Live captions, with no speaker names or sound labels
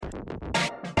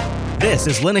This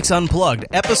is Linux Unplugged,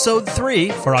 Episode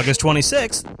 3 for August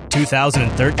 26th,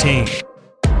 2013.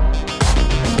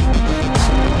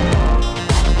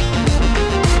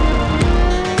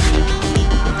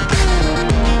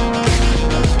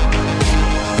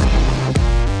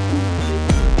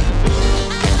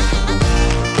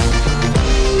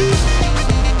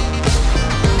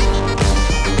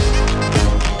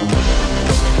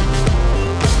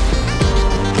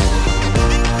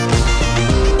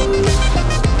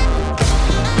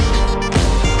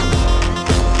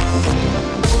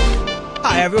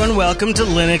 Everyone, welcome to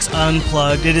Linux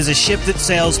Unplugged. It is a ship that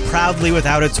sails proudly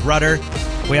without its rudder.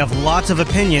 We have lots of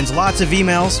opinions, lots of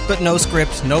emails, but no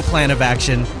script, no plan of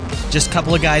action. Just a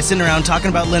couple of guys sitting around talking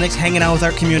about Linux, hanging out with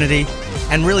our community,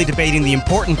 and really debating the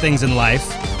important things in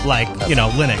life, like,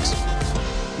 Linux.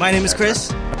 My name is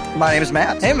Chris. My name is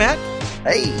Matt. Hey, Matt.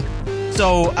 Hey.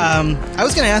 So, I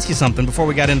was going to ask you something before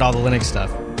we got into all the Linux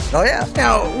stuff. Oh, yeah.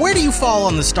 Now, where do you fall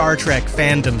on the Star Trek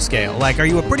fandom scale? Like, are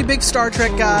you a pretty big Star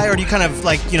Trek guy, or do you kind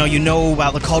of, you know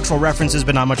about the cultural references,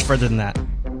 but not much further than that?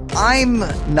 I'm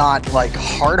not,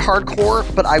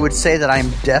 hardcore, but I would say that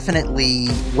I'm definitely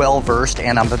well-versed,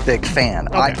 and I'm a big fan.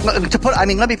 Okay. Let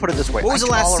me put it this way. What was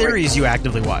the last series you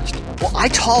actively watched? Well, I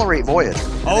tolerate Voyager.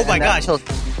 Oh, my gosh. Okay,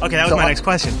 that was my next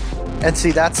question. And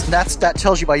see, that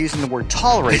tells you by using the word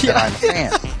tolerate that I'm a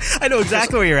fan. I know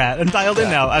exactly where you're at. I'm dialed in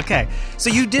now. Okay.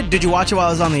 So did you watch it while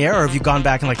it was on the air, or have you gone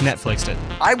back and Netflixed it?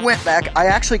 I went back. I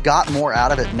actually got more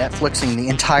out of it Netflixing the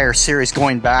entire series,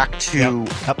 going back to,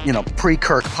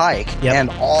 pre-Kirk Pike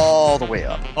and all the way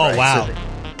up. Oh, right? wow.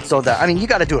 So that, you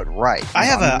got to do it right. I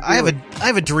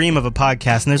have a dream of a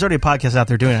podcast, and there's already a podcast out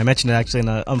there doing it. I mentioned it actually in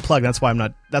the Unplugged. That's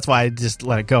why I just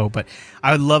let it go. But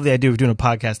I would love the idea of doing a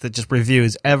podcast that just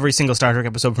reviews every single Star Trek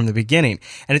episode from the beginning.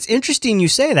 And it's interesting you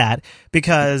say that,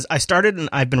 because I started and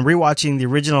I've been rewatching the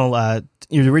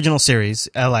original series,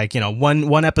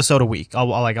 one episode a week.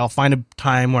 I'll find a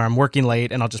time where I'm working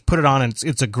late and I'll just put it on, and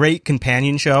it's a great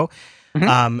companion show.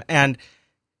 Mm-hmm. And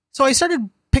so I started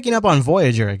picking up on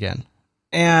Voyager again.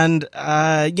 And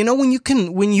when you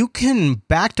can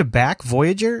back to back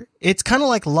Voyager, it's kind of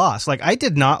like Lost. Like, I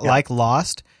did not like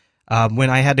Lost when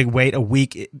I had to wait a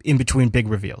week in between big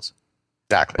reveals.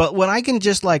 Exactly. But when I can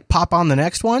just pop on the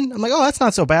next one, I'm like, oh, that's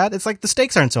not so bad. It's like the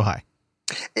stakes aren't so high.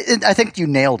 I think you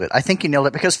nailed it.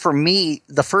 Because for me,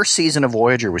 the first season of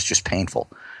Voyager was just painful.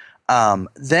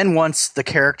 Then once the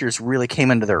characters really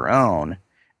came into their own,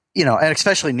 and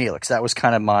especially Neelix, that was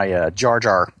kind of my Jar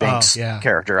Jar Binks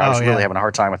character. I was really having a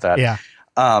hard time with that. Yeah.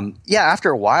 After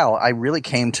a while, I really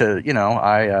came to,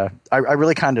 I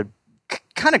really kind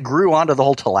of grew onto the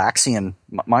whole Talaxian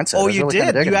mindset. Oh, you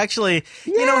did? You actually,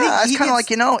 it's kind of like,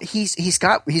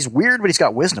 he's weird, but he's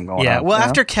got wisdom going on. Yeah, well,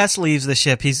 after Kes leaves the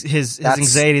ship, his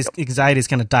anxiety's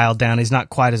kind of dialed down. He's not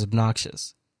quite as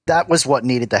obnoxious. That was what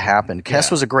needed to happen. Kes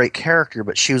was a great character,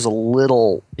 but she was a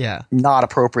little not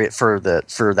appropriate for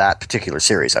that particular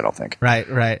series, I don't think.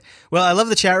 Right. Well, I love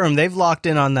the chat room. They've locked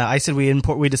in on that. I said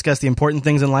we discuss the important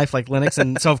things in life like Linux,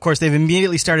 and so of course they've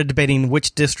immediately started debating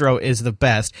which distro is the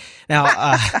best. Now,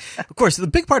 of course, the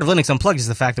big part of Linux Unplugged is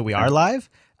the fact that we are live.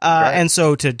 Right. And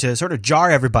so to sort of jar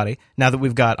everybody, now that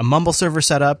we've got a Mumble server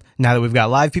set up, now that we've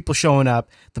got live people showing up,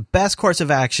 the best course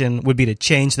of action would be to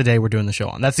change the day we're doing the show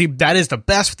on. That is the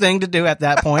best thing to do at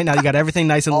that point. Now you got everything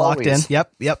nice and locked in.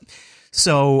 Yep.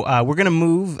 So we're going to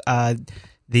move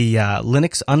the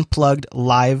Linux Unplugged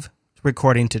live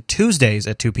recording to Tuesdays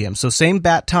at 2 p.m. So same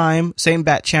bat time, same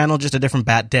bat channel, just a different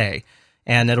bat day.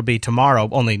 And it'll be tomorrow,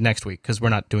 only next week, because we're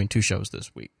not doing 2 shows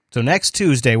this week. So next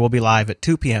Tuesday, we'll be live at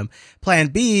 2 p.m. Plan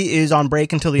B is on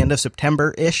break until the end of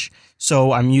September-ish,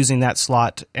 so I'm using that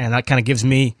slot, and that kind of gives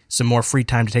me some more free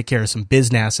time to take care of some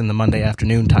business in the Monday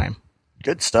afternoon time.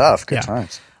 Good stuff. Good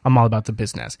times. I'm all about the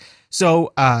business.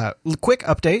 So, quick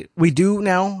update. We do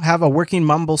now have a working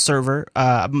Mumble server.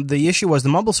 The issue was the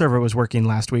Mumble server was working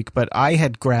last week, but I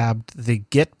had grabbed the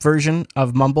Git version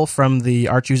of Mumble from the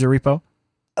Arch user repo.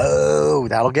 Oh,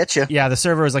 that'll get you. Yeah, the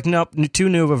server was like, nope, too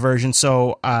new of a version.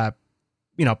 So,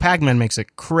 Pagman makes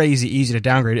it crazy easy to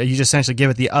downgrade. You just essentially give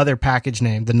it the other package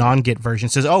name, the non-Git version.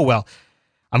 It says, oh, well,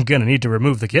 I'm going to need to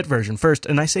remove the Git version first.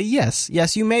 And I say, yes,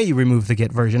 you may remove the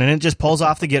Git version. And it just pulls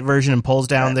off the Git version and pulls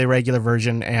down the regular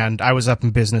version. And I was up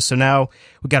in business. So now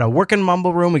we got a working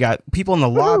Mumble room. We got people in the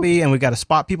lobby, and we got a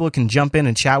spot people who can jump in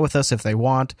and chat with us if they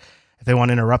want. If they want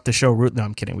to interrupt the show, no,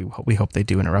 I'm kidding. We hope they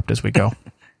do interrupt as we go.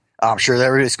 I'm sure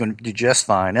everybody's going to do just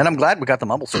fine. And I'm glad we got the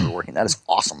Mumble server working. That is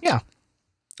awesome.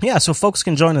 Yeah, so folks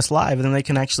can join us live, and then they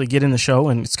can actually get in the show,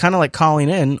 and it's kind of like calling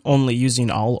in, only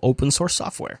using all open source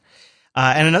software.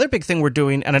 And another big thing we're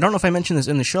doing, and I don't know if I mentioned this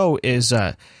in the show, is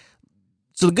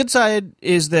So the good side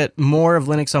is that more of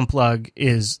Linux Unplug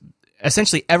is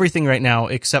essentially everything right now,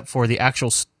 except for the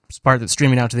actual part that's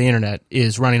streaming out to the internet,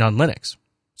 is running on Linux.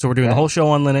 So we're doing the whole show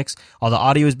on Linux. All the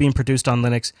audio is being produced on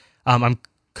Linux. I'm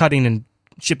cutting and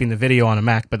shipping the video on a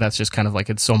Mac, but that's just kind of like,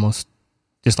 it's almost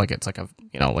just like it's like a,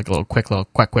 like a little quick.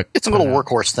 It's a little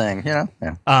workhorse thing, Yeah.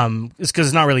 It's because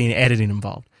it's not really any editing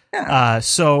involved. Yeah.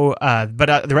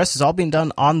 But the rest is all being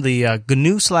done on the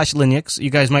GNU/Linux. You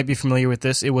guys might be familiar with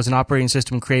this. It was an operating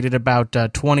system created about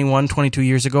 22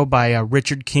 years ago by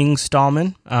Richard King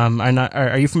Stallman.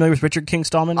 Are you familiar with Richard King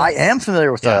Stallman? I am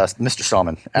familiar with Mr.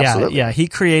 Stallman. Absolutely. Yeah. He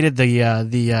created the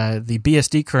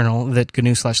BSD kernel that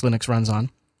GNU/Linux runs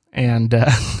on, and.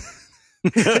 I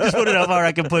just put it up where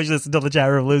I can push this until the chat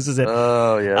room loses it.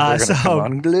 Oh, yeah. They're going to come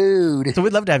unglued. So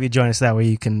we'd love to have you join us. That way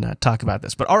you can talk about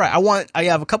this. But all right, I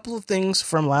have a couple of things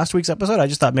from last week's episode. I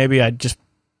just thought maybe I'd just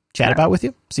chat about with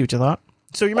you, see what you thought.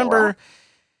 So you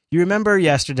remember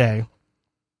yesterday,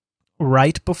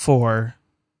 right before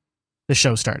the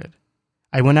show started,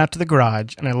 I went out to the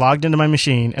garage and I logged into my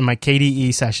machine and my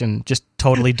KDE session just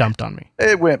totally dumped on me.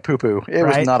 It went poo-poo. It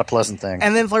was not a pleasant thing.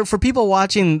 And then for people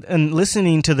watching and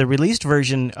listening to the released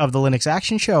version of the Linux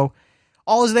Action Show,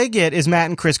 all they get is Matt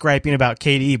and Chris griping about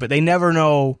KDE, but they never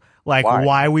know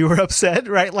why we were upset,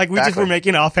 right? Like we just were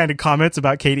making offhanded comments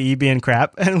about KDE being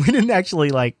crap, and we didn't actually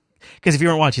because if you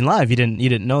weren't watching live, you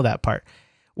didn't know that part.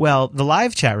 Well, the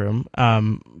live chat room,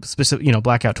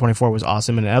 Blackout 24 was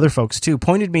awesome, and other folks too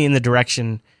pointed me in the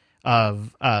direction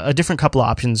of a different couple of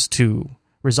options to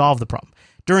resolve the problem.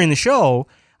 During the show,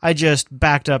 I just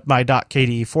backed up my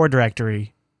 .kde4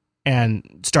 directory and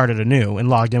started anew and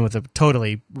logged in with a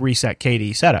totally reset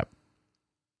KDE setup.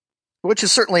 Which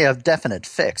is certainly a definite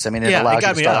fix. I mean, it allows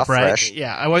you to start off fresh.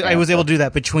 Yeah, I was able to do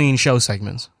that between show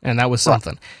segments, and that was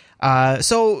something.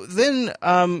 So then,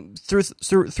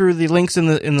 through the links in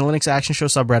the Linux Action Show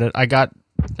subreddit, I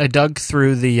dug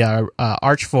through the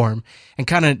Arch forum and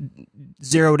kind of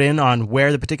zeroed in on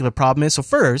where the particular problem is. So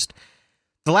first,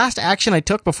 the last action I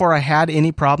took before I had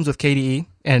any problems with KDE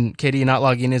and KDE not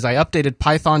logging is I updated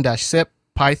Python-SIP,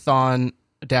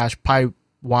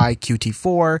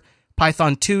 Python-PyQt4,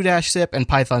 Python2-SIP, and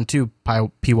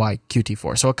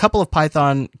Python2PyQt4. So a couple of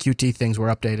Python Qt things were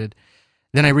updated.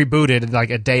 Then I rebooted like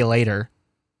a day later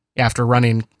after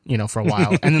running, for a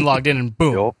while, and then logged in and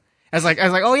boom. Yep. I was like,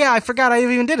 oh yeah, I forgot I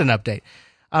even did an update.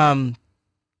 And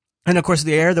of course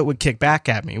the error that would kick back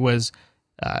at me was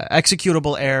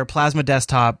executable error, Plasma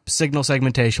Desktop, signal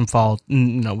segmentation fault,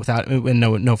 without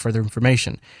no further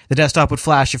information. The desktop would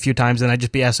flash a few times and I'd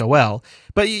just be SOL.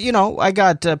 But I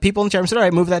got people in the chat room said, all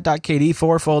right, move that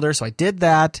 .kde4 folder. So I did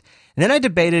that. And then I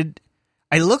debated,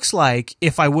 it looks like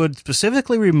if I would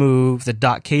specifically remove the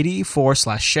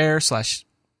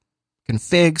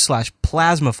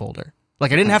 .kde4/share/config/plasma folder,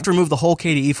 like I didn't have to remove the whole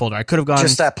KDE folder. I could have gone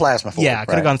just that plasma folder. Yeah, I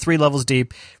could have gone 3 levels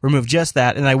deep, removed just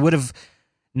that, and I would have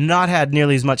not had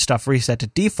nearly as much stuff reset to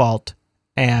default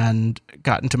and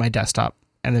gotten to my desktop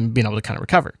and then being able to kind of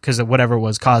recover because whatever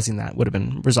was causing that would have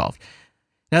been resolved.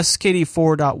 Now, this is KDE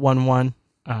 4.11,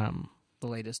 the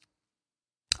latest.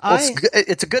 Well,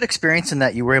 it's a good experience in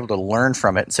that you were able to learn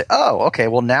from it and say, oh, okay,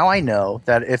 well, now I know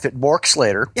that if it works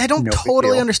later. Yeah, I don't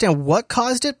totally understand what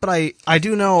caused it, but I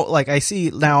do know, I see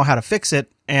now how to fix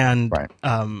it, and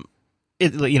that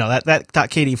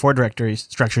 .kde4 directory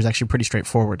structure is actually pretty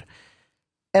straightforward.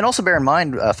 And also bear in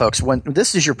mind, folks, when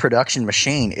this is your production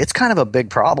machine, it's kind of a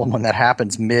big problem when that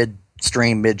happens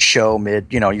mid-stream, mid-show,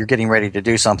 you're getting ready to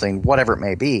do something, whatever it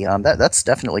may be. That's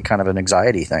definitely kind of an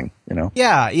anxiety thing,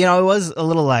 Yeah, it was a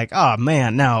little like, oh,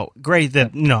 man, now, great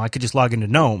that, I could just log into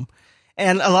GNOME.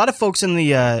 And a lot of folks in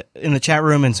the chat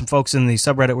room and some folks in the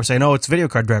subreddit were saying, oh, it's video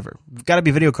card driver. It's got to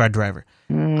be video card driver.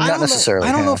 Not necessarily.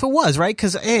 I don't know if it was, right?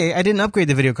 Because, I didn't upgrade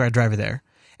the video card driver there.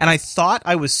 And I thought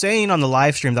I was saying on the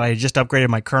live stream that I had just upgraded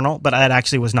my kernel, but that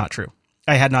actually was not true.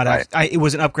 I had not. It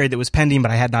was an upgrade that was pending,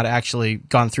 but I had not actually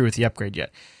gone through with the upgrade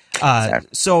yet.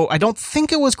 So I don't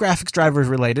think it was graphics drivers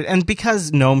related. And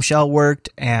because GNOME Shell worked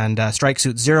and Strike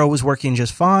Suit Zero was working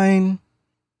just fine,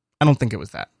 I don't think it was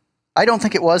that. I don't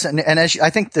think it was. And as I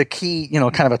think the key,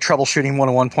 kind of a troubleshooting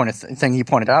 101 thing you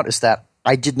pointed out is that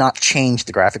I did not change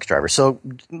the graphics driver. So,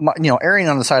 erring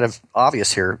on the side of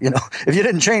obvious here, if you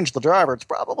didn't change the driver, it's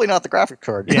probably not the graphics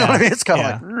card. You know what I mean? It's kind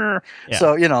of like,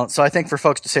 so, so I think for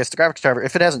folks to say it's the graphics driver,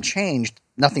 if it hasn't changed,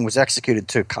 nothing was executed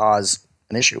to cause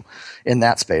an issue in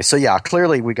that space. So, yeah,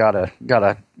 clearly we gotta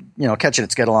catch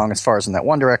it, get along as far as in that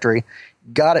one directory.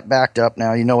 got it backed up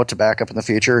now. You know what to back up in the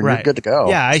future, and you're good to go.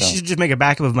 Yeah, I should just make a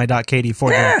backup of my .kd4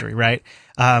 directory, right?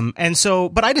 And so,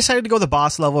 but I decided to go the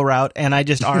boss level route, and I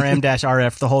just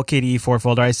rm-rf the whole KDE4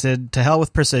 folder. I said, to hell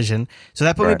with precision. So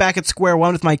that put me back at square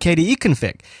one with my KDE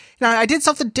config. Now, I did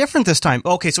something different this time.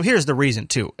 Okay, so here's the reason,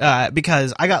 too.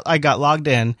 Because I got logged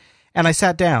in, and I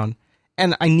sat down,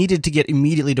 and I needed to get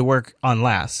immediately to work on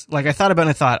LAS. Like, I thought about it, and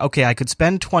I thought, okay, I could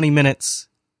spend 20 minutes,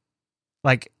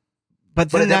 like...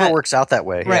 But it never works out that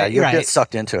way. Right, yeah, you get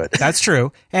sucked into it. That's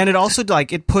true. And it also,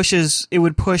 like, it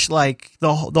would push, like,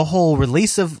 the whole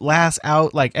release of LAS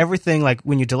out, like, everything, like,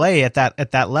 when you delay at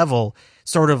that level,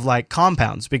 sort of, like,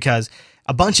 compounds, because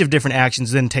a bunch of different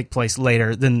actions then take place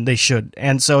later than they should.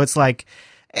 And so it's like,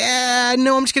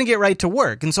 no, I'm just going to get right to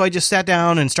work. And so I just sat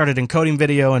down and started encoding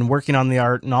video and working on the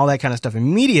art and all that kind of stuff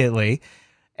immediately.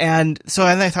 And so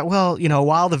I thought, well, you know,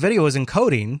 while the video is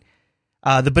encoding,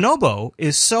 the Bonobo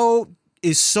is so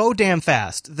damn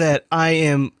fast that I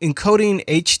am encoding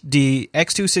HD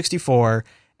X264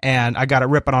 and I got it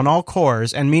ripping on all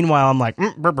cores. And meanwhile, I'm like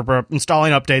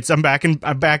installing updates. I'm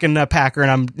back in Packer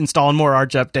and I'm installing more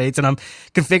Arch updates and I'm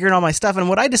configuring all my stuff. And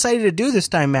what I decided to do this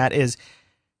time, Matt, is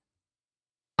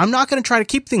I'm not going to try to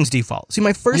keep things default. See,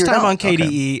 my first time on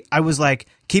KDE, I was like,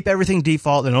 keep everything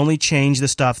default and only change the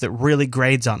stuff that really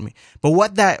grades on me. But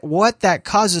what that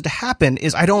causes to happen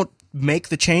is I don't make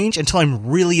the change until I'm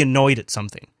really annoyed at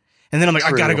something. And then I'm like,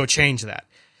 I got to go change that.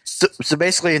 So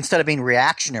basically, instead of being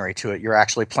reactionary to it, you're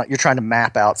actually you're trying to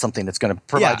map out something that's going to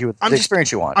provide you with the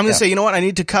experience you want. I'm going to say, you know what? I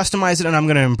need to customize it, and I'm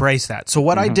going to embrace that. So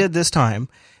what I did this time,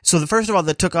 first of all,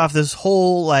 that took off this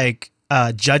whole, like,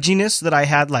 judginess that I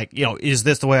had, like, you know, is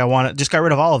this the way I want it? Just got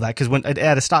rid of all of that, because when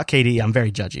at a stock KDE, I'm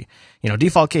very judgy. You know,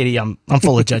 default KDE, I'm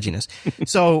full of judginess.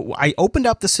 So I opened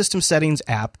up the System Settings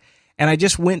app, and I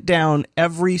just went down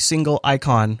every single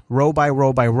icon, row by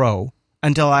row by row,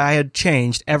 until I had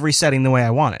changed every setting the way I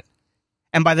want it.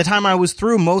 And by the time I was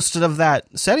through most of that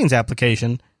settings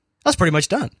application, I was pretty much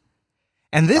done.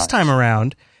 And this time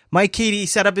around, my KDE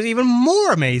setup is even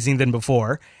more amazing than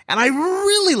before, and I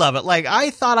really love it. Like,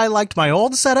 I thought I liked my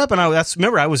old setup, and I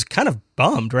was kind of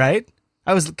bummed, right?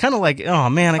 I was kind of like, oh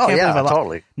man, I can't believe I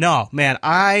totally. No, man,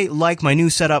 I like my new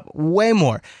setup way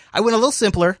more. I went a little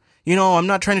simpler. You know, I'm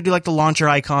not trying to do like the launcher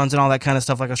icons and all that kind of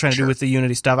stuff like I was trying to do with the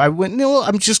Unity stuff. I went, no, I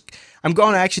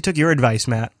actually took your advice,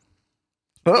 Matt.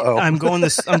 Uh-oh.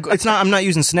 I'm not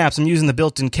using snaps. I'm using the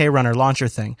built-in KRunner launcher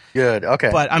thing. Good. Okay.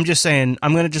 But I'm just saying,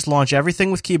 I'm going to just launch everything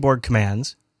with keyboard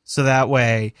commands. So that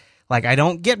way, like, I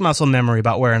don't get muscle memory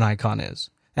about where an icon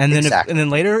is. And then, and then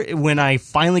later, when I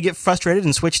finally get frustrated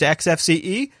and switch to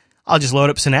XFCE, I'll just load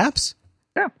up Synapse.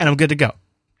 Yeah. And I'm good to go.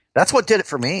 That's what did it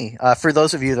for me. For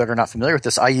those of you that are not familiar with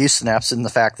this, I use Synapse in the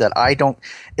fact that I don't,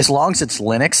 as long as it's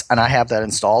Linux and I have that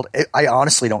installed, I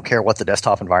honestly don't care what the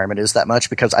desktop environment is that much,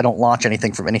 because I don't launch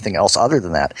anything from anything else other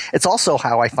than that. It's also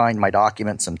how I find my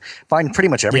documents and find pretty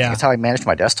much everything. Yeah. It's how I manage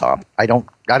my desktop. I don't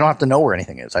have to know where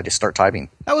anything is. I just start typing.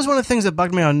 That was one of the things that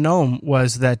bugged me on GNOME,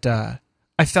 was that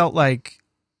I felt like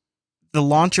the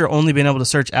launcher only being able to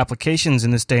search applications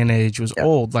in this day and age was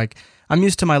old. Like, I'm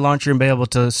used to my launcher and being able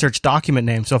to search document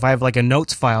names. So if I have like a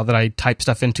notes file that I type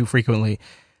stuff into frequently,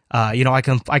 you know, I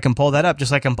can pull that up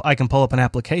just like I can pull up an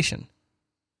application.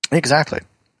 Exactly.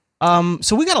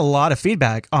 So we got a lot of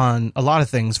feedback on a lot of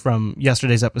things from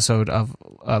yesterday's episode of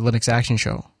Linux Action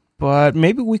Show. But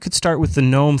maybe we could start with the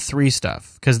GNOME 3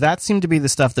 stuff, because that seemed to be the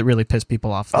stuff that really pissed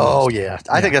people off the most. Yeah.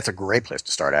 I think that's a great place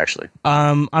to start, actually.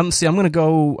 I'm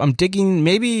digging,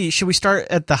 maybe, should we start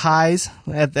at the highs?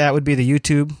 That would be the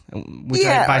YouTube. Which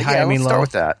by high, I mean low. Start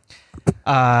with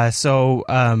that. So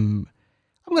I'm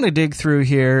going to dig through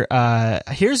here.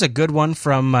 Here's a good one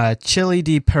from Chili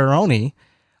di Peroni.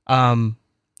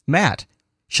 Matt,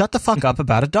 shut the fuck up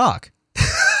about a dock.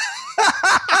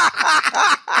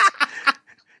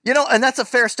 You know, and that's a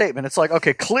fair statement. It's like,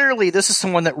 okay, clearly this is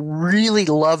someone that really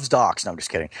loves docks. No, I'm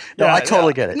just kidding. No, I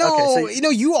totally get it. No, okay, so you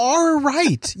know, you are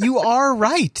right. You are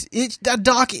right. That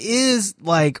dock is,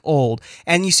 like, old.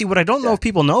 And you see, what I don't know if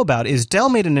people know about is Dell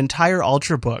made an entire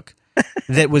Ultrabook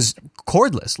that was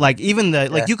cordless. Like, even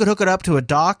you could hook it up to a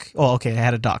dock. Oh, okay, I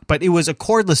had a dock, but it was a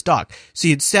cordless dock. So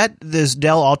you'd set this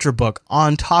Dell Ultrabook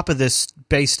on top of this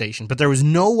base station, but there was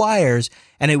no wires,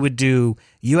 and it would do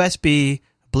USB,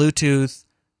 Bluetooth,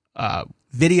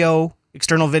 video,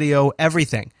 external video,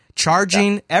 everything,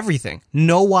 charging, everything,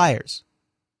 no wires.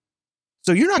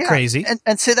 So you're not crazy.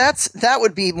 And so that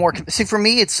would be more. See, for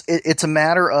me, it's a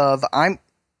matter of I'm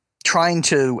trying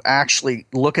to actually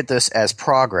look at this as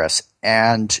progress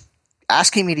and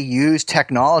asking me to use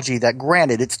technology that,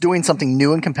 granted, it's doing something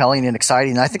new and compelling and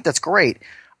exciting, and I think that's great.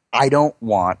 I don't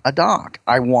want a dock.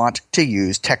 I want to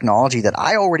use technology that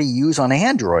I already use on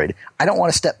Android. I don't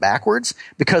want to step backwards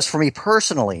because for me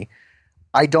personally,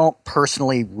 I don't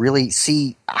personally really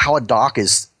see how a dock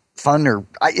is fun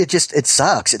it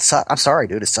sucks. I'm sorry,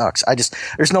 dude. It sucks.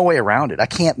 There's no way around it. I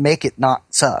can't make it not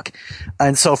suck.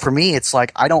 And so for me, it's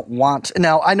like, I don't want,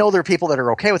 now I know there are people that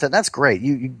are okay with it. That's great.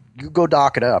 You go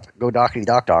dock it up. Go dockity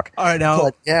dock. All right. Now,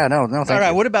 but, yeah, no, thank you. All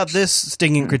right. What about this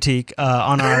stinging critique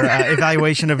on our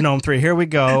evaluation of GNOME 3? Here we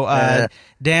go.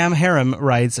 Damn Harem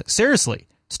writes, seriously,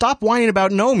 stop whining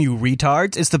about GNOME, you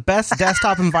retards. It's the best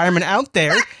desktop environment out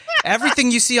there. Everything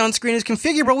you see on screen is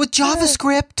configurable with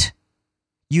JavaScript.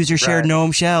 User shared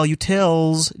GNOME shell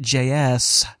utils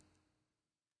JS.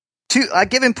 I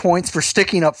give him points for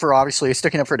sticking up for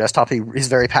a desktop he's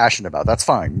very passionate about. That's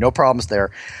fine. No problems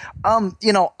there.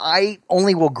 I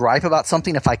only will gripe about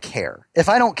something if I care. If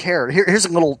I don't care, here's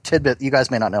a little tidbit you guys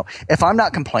may not know. If I'm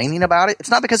not complaining about it, it's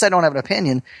not because I don't have an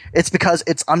opinion. It's because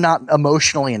I'm not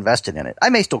emotionally invested in it. I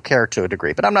may still care to a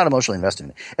degree, but I'm not emotionally invested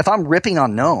in it. If I'm ripping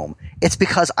on GNOME, it's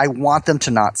because I want them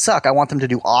to not suck. I want them to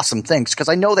do awesome things because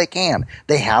I know they can.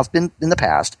 They have been in the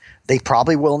past. They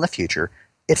probably will in the future.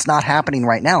 It's not happening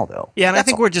right now, though. Yeah, and I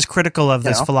think we're just critical of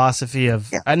this philosophy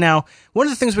of now, one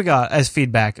of the things we got as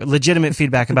feedback, legitimate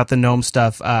feedback about the GNOME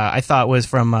stuff, I thought was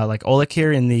from like Oleg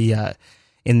here in the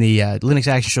Linux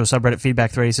Action Show subreddit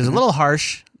feedback thread. He says, a little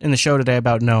harsh in the show today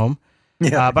about GNOME.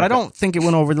 But I don't think it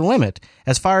went over the limit.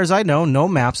 As far as I know,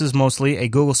 GNOME Maps is mostly a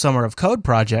Google Summer of Code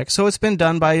project, so it's been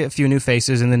done by a few new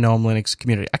faces in the GNOME Linux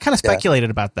community. I kind of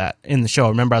speculated about that in the show.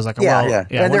 Remember, I was like,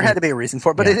 and there had to be a reason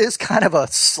for it, but it is kind of a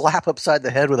slap upside the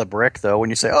head with a brick, though,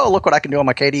 when you say, oh, look what I can do on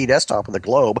my KDE desktop with a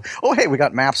globe. Oh, hey, we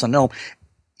got maps on GNOME.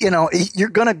 People are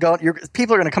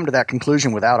going to come to that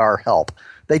conclusion without our help.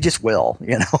 They just will,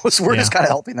 So we're just kind of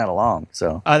helping that along.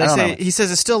 So he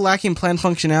says it's still lacking planned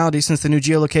functionality since the new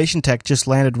geolocation tech just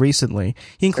landed recently.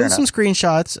 He includes some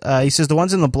screenshots. He says the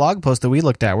ones in the blog post that we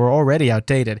looked at were already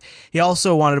outdated. He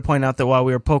also wanted to point out that while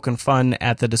we were poking fun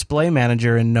at the display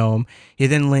manager in GNOME, he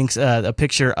then links a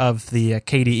picture of the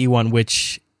KDE one,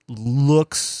 which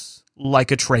looks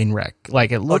like a train wreck.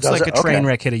 Like, it looks like a train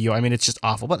wreck hit a UI. I mean, it's just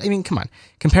awful. But, I mean, come on.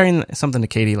 Comparing something to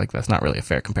KDE, like, that's not really a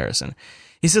fair comparison.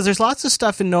 He says there's lots of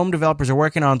stuff in GNOME developers are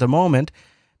working on at the moment.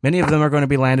 Many of them are going to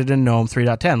be landed in GNOME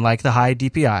 3.10, like the high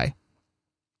DPI,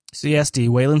 CSD,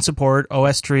 Wayland support,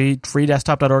 OS tree,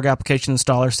 freedesktop.org application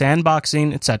installer,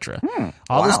 sandboxing, etc.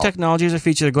 All those technologies or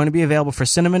features are going to be available for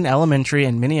Cinnamon, Elementary,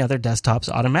 and many other desktops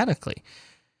automatically.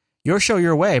 Your show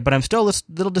your way, but I'm still a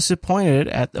little disappointed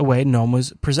at the way GNOME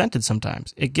was presented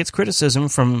sometimes. It gets criticism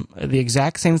from the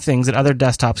exact same things that other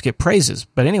desktops get praises.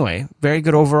 But anyway, very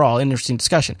good overall, interesting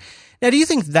discussion. Now, do you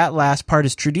think that last part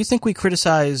is true? Do you think we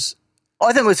criticize... Oh,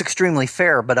 I think it was extremely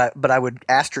fair, but I would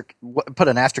put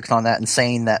an asterisk on that and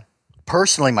saying that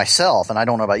personally myself, and I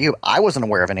don't know about you, I wasn't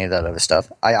aware of any of that other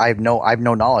stuff. I have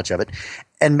no knowledge of it.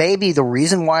 And maybe the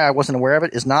reason why I wasn't aware of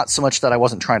it is not so much that I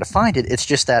wasn't trying to find it. It's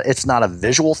just that it's not a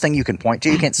visual thing you can point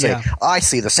to. You can't say, I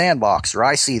see the sandbox or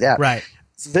I see that. Right.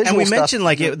 And we mentioned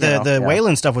like the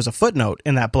Wayland stuff was a footnote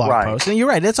in that blog post. And you're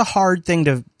right. It's a hard thing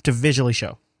to visually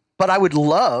show. But I would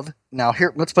love – now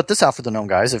here, let's put this out for the GNOME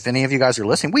guys. If any of you guys are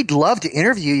listening, we'd love to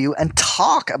interview you and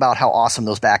talk about how awesome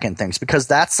those back-end things, because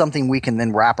that's something we can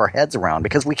then wrap our heads around,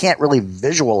 because we can't really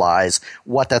visualize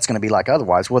what that's going to be like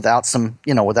otherwise without some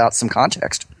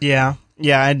context. Yeah.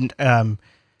 Yeah. And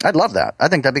I'd love that. I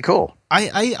think that'd be cool.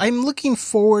 I'm looking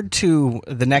forward to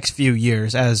the next few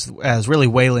years as really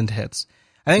Wayland hits.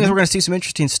 I think we're going to see some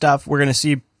interesting stuff. We're going to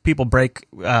see people break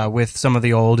with some of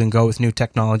the old and go with new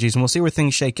technologies, and we'll see where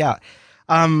things shake out.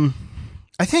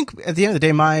 I think at the end of the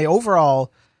day, my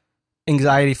overall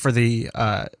anxiety for the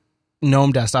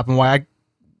GNOME desktop and why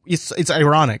it's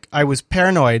ironic. I was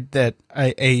paranoid that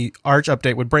a Arch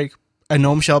update would break a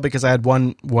GNOME shell because I had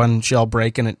one shell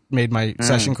break and it made my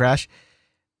session crash.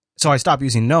 So I stopped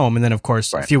using GNOME, and then of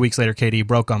course a few weeks later, KDE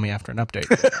broke on me after an update.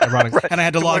 Ironic, and I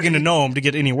had to log into GNOME to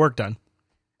get any work done.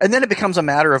 And then it becomes a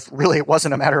matter of, really, it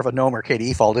wasn't a matter of a GNOME or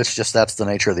KDE fault. It's just that's the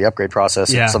nature of the upgrade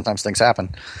process. And sometimes things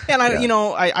happen. And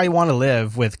I want to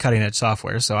live with cutting edge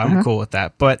software, so I'm cool with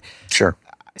that. But sure.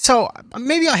 So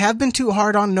maybe I have been too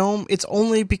hard on GNOME. It's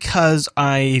only because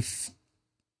I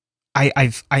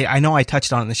know I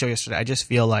touched on it in the show yesterday. I just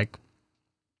feel like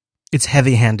it's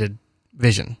heavy-handed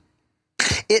vision.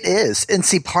 It is. And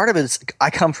see, part of it is I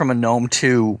come from a GNOME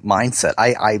 2 mindset.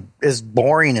 I as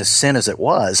boring as sin as it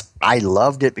was, I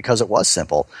loved it because it was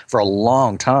simple for a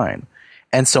long time.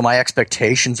 And so my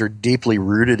expectations are deeply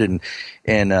rooted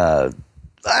in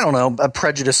I don't know, a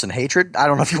prejudice and hatred. I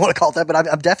don't know if you want to call it that, but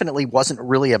I definitely wasn't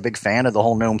really a big fan of the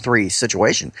whole GNOME 3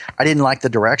 situation. I didn't like the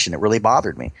direction. It really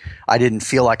bothered me. I didn't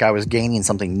feel like I was gaining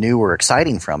something new or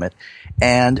exciting from it.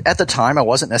 And at the time, I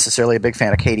wasn't necessarily a big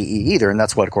fan of KDE either, and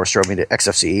that's what, of course, drove me to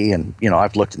XFCE. And,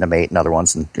 I've looked into Mate and other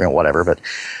ones and, whatever. But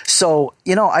so,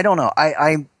 I don't know.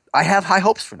 I have high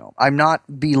hopes for GNOME. I'm not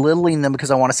belittling them because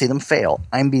I want to see them fail.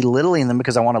 I'm belittling them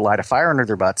because I want to light a fire under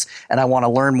their butts, and I want to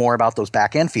learn more about those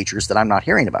back-end features that I'm not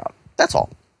hearing about. That's all.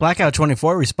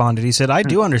 Blackout24 responded. He said, I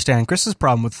do understand Chris's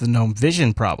problem with the GNOME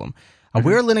Vision problem.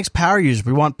 We're Linux power users.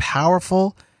 We want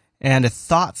powerful and a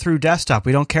thought-through desktop.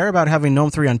 We don't care about having GNOME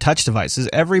 3 on touch devices.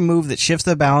 Every move that shifts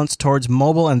the balance towards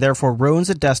mobile and therefore ruins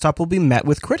the desktop will be met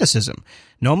with criticism.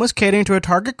 GNOME is catering to a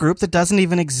target group that doesn't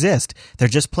even exist. They're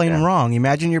just plain wrong.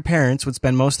 Imagine your parents would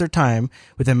spend most of their time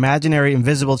with imaginary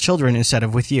invisible children instead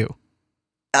of with you.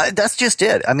 That's just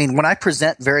it. I mean, when I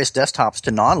present various desktops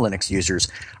to non-Linux users,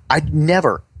 I'd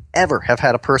never, ever have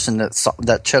had a person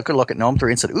that took a look at GNOME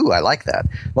 3 and said, ooh, I like that.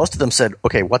 Most of them said,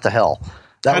 okay, what the hell?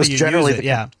 That was generally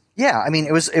Yeah, I mean,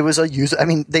 it was a user. I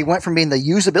mean, they went from being the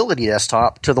usability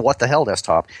desktop to the what the hell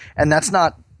desktop, and that's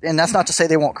not to say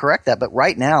they won't correct that. But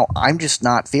right now, I'm just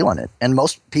not feeling it, and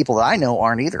most people that I know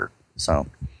aren't either. So,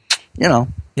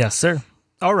 Yes, sir.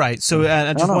 All right. So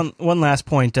just one last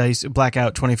point.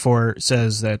 Blackout24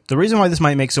 says that the reason why this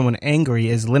might make someone angry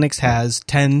is Linux has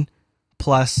 10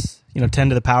 plus, 10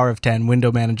 to the power of 10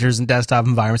 window managers and desktop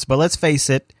environments. But let's face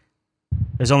it.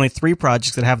 There's only 3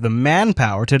 projects that have the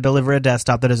manpower to deliver a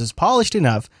desktop that is polished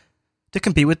enough to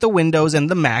compete with the Windows and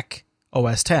the Mac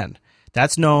OS X.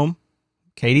 That's GNOME,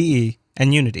 KDE,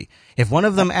 and Unity. If one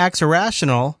of them acts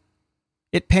irrational,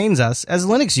 it pains us as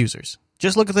Linux users.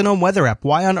 Just look at the GNOME Weather app.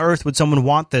 Why on earth would someone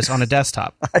want this on a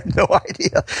desktop? I have no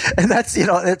idea. And that's,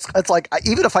 it's like,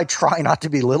 even if I try not to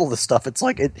belittle this stuff, it's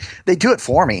like they do it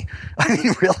for me. I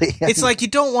mean, really. It's like you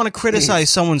don't want to criticize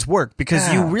someone's work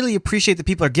because you really appreciate that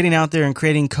people are getting out there and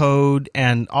creating code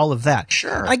and all of that.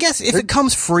 Sure. I guess if it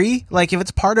comes free, like if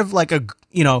it's part of like a,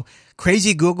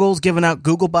 crazy Google's giving out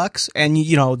Google bucks and,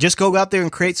 just go out there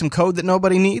and create some code that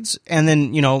nobody needs. And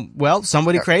then,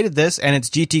 somebody created this and it's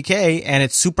GTK and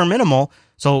it's super minimal.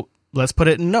 So let's put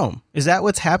it in GNOME. Is that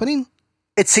what's happening?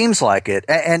 It seems like it.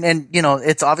 And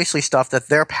it's obviously stuff that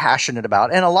they're passionate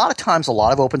about. And a lot of times, a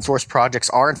lot of open source projects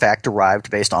are, in fact, derived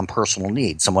based on personal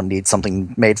needs. Someone needs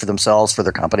something made for themselves, for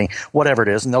their company, whatever it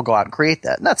is, and they'll go out and create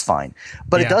that. And that's fine.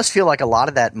 But it does feel like a lot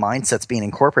of that mindset's being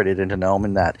incorporated into GNOME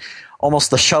in that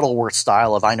almost the Shuttleworth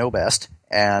style of I know best.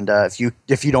 And if you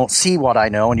don't see what I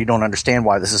know and you don't understand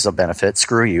why this is a benefit,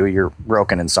 screw you. You're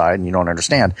broken inside and you don't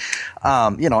understand.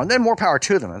 And then more power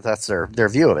to them if that's their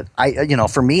view of it.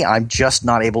 For me, I'm just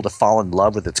not able to fall in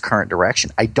love with its current direction.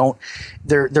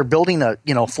 They're building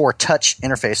for a touch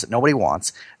interface that nobody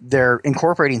wants. They're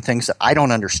incorporating things that I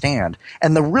don't understand.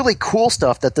 And the really cool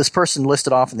stuff that this person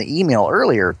listed off in the email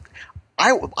earlier,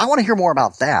 I want to hear more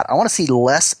about that. I want to see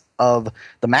less of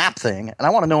the map thing, and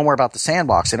I want to know more about the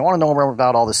sandbox, and I want to know more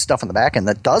about all this stuff in the back end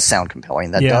that does sound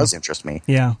compelling, that does interest me.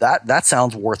 Yeah. That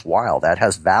sounds worthwhile. That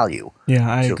has value. Yeah,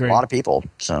 I agree. A lot of people.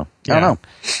 So, I don't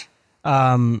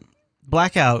know.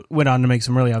 Blackout went on to make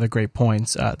some really other great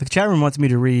points. The chat room wants me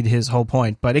to read his whole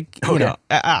point, but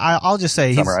I'll just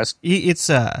say summarize. It's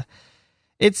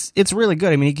really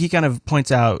good. I mean, he kind of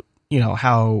points out,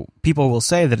 how people will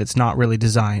say that it's not really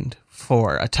designed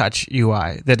for a touch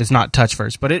UI, that it's not touch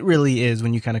first, but it really is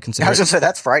when you kind of consider. I was going to say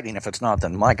that's frightening if it's not.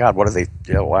 Then my God, what are they?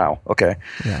 Yeah, wow. Okay.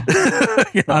 Yeah.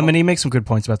 And he makes some good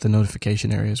points about the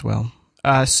notification area as well.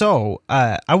 I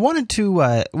wanted to.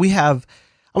 I want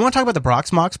to talk about the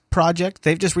Proxmox project.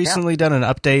 They've just recently done an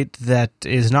update that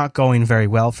is not going very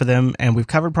well for them, and we've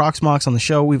covered Proxmox on the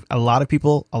show. A lot of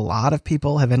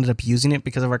people have ended up using it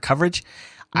because of our coverage.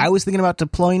 I was thinking about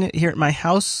deploying it here at my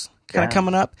house, kind of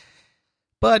coming up.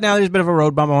 But now there's a bit of a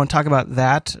road bump. I want to talk about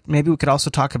that. Maybe we could also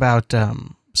talk about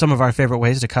some of our favorite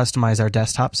ways to customize our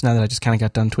desktops now that I just kind of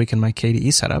got done tweaking my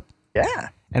KDE setup. Yeah.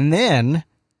 And then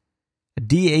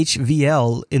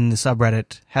DHVL in the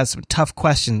subreddit has some tough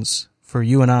questions for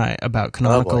you and I about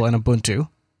Canonical and Ubuntu.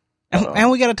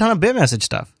 And we got a ton of Bitmessage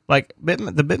stuff. Like the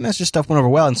Bitmessage stuff went over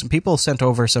well, and some people sent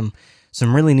over some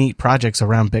really neat projects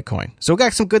around Bitcoin. So we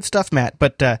got some good stuff, Matt.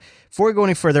 But before we go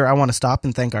any further, I want to stop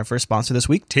and thank our first sponsor this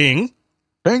week, Ting.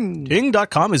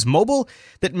 Ting.com is mobile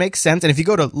that makes sense. And if you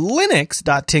go to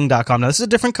linux.ting.com, now this is a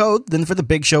different code than for the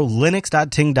big show,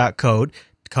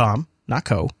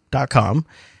 linux.ting.com.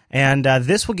 And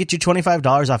this will get you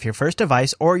 $25 off your first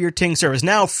device or your Ting service.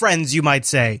 Now, friends, you might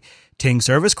say, Ting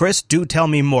service, Chris, do tell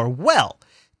me more. Well,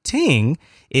 Ting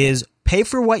is pay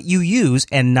for what you use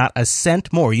and not a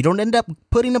cent more. You don't end up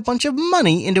putting a bunch of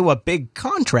money into a big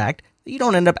contract that you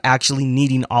don't end up actually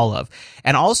needing all of.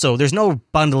 And also, there's no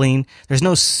bundling. There's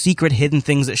no secret hidden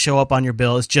things that show up on your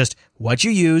bill. It's just what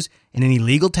you use and any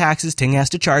legal taxes Ting has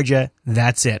to charge you.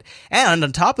 That's it. And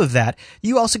on top of that,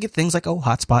 you also get things like,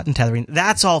 hotspot and tethering.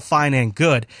 That's all fine and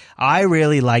good. I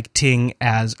really like Ting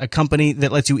as a company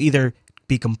that lets you either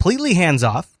be completely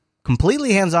hands-off,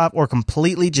 or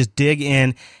completely just dig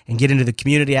in and get into the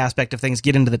community aspect of things,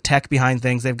 get into the tech behind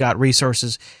things. They've got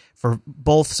resources for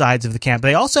both sides of the camp.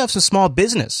 They also have some small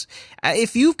business.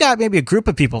 If you've got maybe a group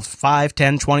of people, 5,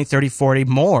 10, 20, 30, 40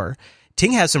 more,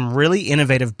 Ting has some really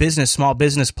innovative small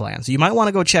business plans you might want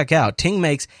to go check out. Ting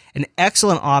makes an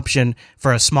excellent option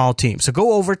for a small team. So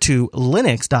go over to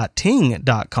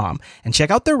linux.ting.com and check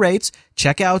out their rates.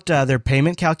 Check out their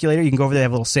payment calculator. You can go over there, they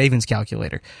have a little savings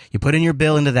calculator. You put in your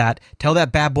bill into that, tell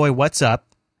that bad boy what's up,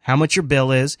 how much your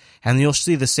bill is, and you'll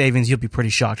see the savings. You'll be pretty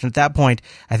shocked. And at that point,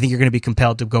 I think you're going to be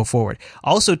compelled to go forward.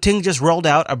 Also, Ting just rolled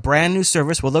out a brand new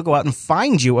service where they'll go out and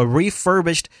find you a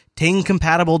refurbished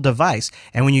Ting-compatible device.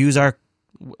 And when you use our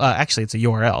actually, it's a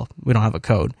URL. We don't have a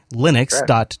code.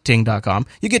 Linux.ting.com.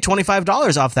 You get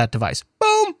 $25 off that device.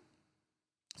 Boom!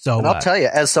 So, and I'll tell you,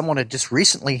 as someone who just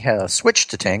recently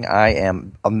switched to Ting, I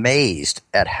am amazed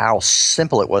at how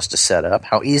simple it was to set up,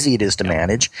 how easy it is to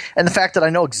manage, and the fact that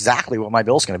I know exactly what my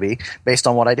bill is going to be based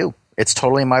on what I do. It's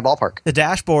totally in my ballpark. The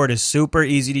dashboard is super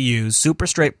easy to use, super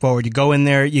straightforward. You go in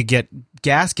there, you get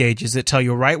gas gauges that tell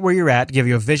you right where you're at, give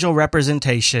you a visual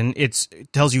representation. It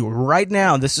tells you right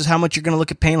now, this is how much you're going to look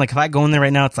at paying. Like if I go in there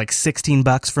right now, it's like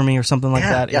 $16 for me or something like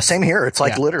that. Yeah, same here. It's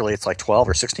like literally, it's like 12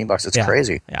 or $16. It's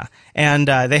crazy. Yeah. And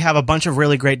they have a bunch of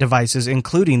really great devices,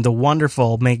 including the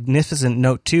wonderful, magnificent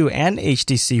Note 2 and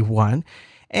HTC One.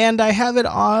 And I have it,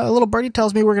 a little birdie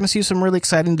tells me we're going to see some really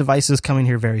exciting devices coming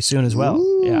here very soon as well.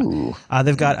 Ooh. Yeah.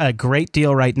 They've got a great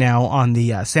deal right now on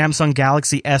the Samsung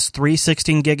Galaxy S3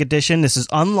 16 gig edition. This is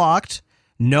unlocked,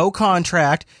 no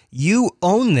contract. You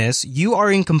own this. You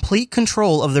are in complete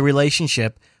control of the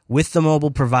relationship with the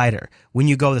mobile provider when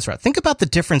you go this route. Think about the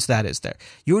difference that is there.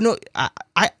 You know, I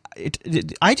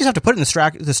just have to put it in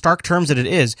the stark terms that it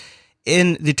is.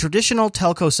 In the traditional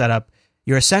telco setup,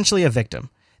 you're essentially a victim.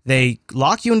 They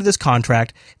lock you into this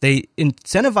contract. They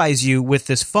incentivize you with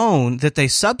this phone that they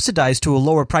subsidize to a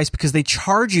lower price because they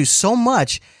charge you so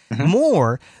much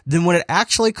more than what it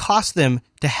actually costs them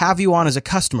to have you on as a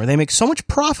customer. They make so much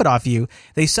profit off you.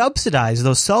 They subsidize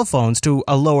those cell phones to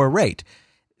a lower rate.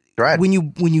 Right. When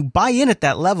you buy in at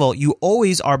that level, you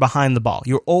always are behind the ball.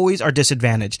 You always are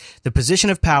disadvantaged. The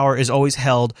position of power is always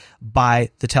held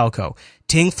by the telco.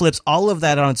 Ting flips all of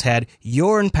that on its head.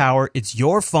 You're in power. It's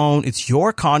your phone. It's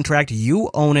your contract.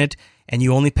 You own it, and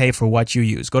you only pay for what you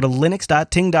use. Go to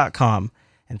linux.ting.com,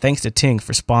 and thanks to Ting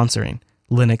for sponsoring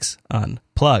Linux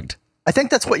Unplugged. I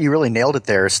think that's what you really nailed it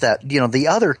there, is that, you know, the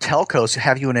other telcos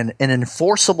have you in an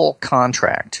enforceable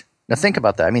contract. Now think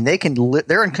about that. I mean,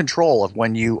 they're in control of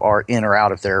when you are in or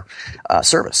out of their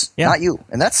service, not you,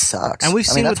 and that sucks. And we've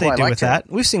seen what they do with that.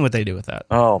 We've seen what they do with that.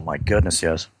 Oh my goodness,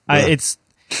 yes.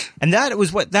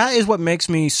 That is what makes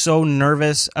me so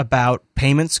nervous about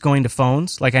payments going to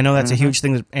phones. Like I know that's a huge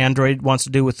thing that Android wants to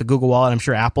do with the Google Wallet. I'm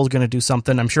sure Apple's going to do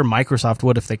something. I'm sure Microsoft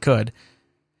would if they could.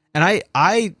 And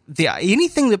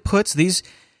anything that puts these.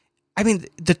 I mean,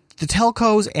 the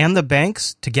telcos and the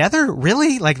banks together,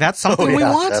 really? Like, that's something we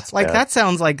want? Like, that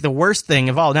sounds like the worst thing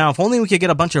of all. Now, if only we could get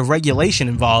a bunch of regulation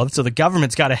involved so the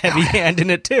government's got a heavy hand in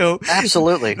it, too.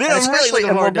 Absolutely. And especially,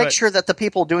 and we'll make sure that the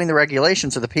people doing the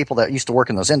regulations are the people that used to work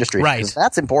in those industries. Right. Because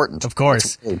that's important. Of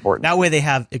course. That's really important. That way they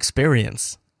have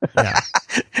experience. Yeah.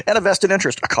 And a vested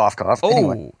interest. Cough, cough. Oh.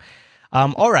 Anyway.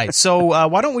 All right. So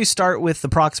why don't we start with the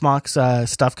Proxmox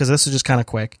stuff, because this is just kind of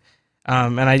quick.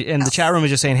 And the chat room is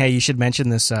just saying, hey, you should mention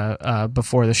this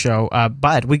before the show.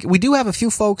 But we do have a few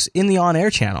folks in the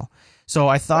on-air channel. So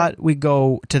I thought we'd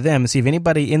go to them and see if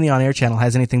anybody in the on-air channel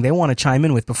has anything they want to chime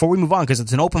in with before we move on, because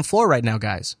it's an open floor right now,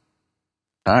 guys.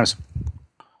 Nice.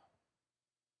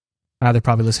 They're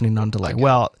probably listening on delay.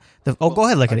 Well, go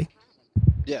ahead, Lickety.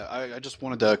 Yeah, I just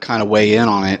wanted to kind of weigh in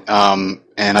on it,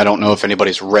 and I don't know if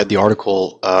anybody's read the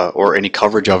article or any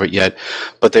coverage of it yet,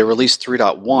 but they released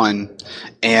 3.1,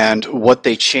 and what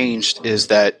they changed is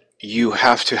that you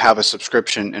have to have a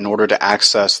subscription in order to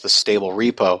access the stable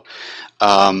repo.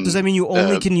 Does that mean you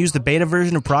only can use the beta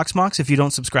version of Proxmox if you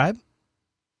don't subscribe?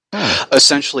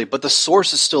 Essentially, but the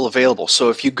source is still available. So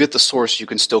if you get the source, you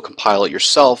can still compile it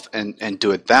yourself and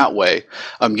do it that way.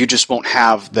 You just won't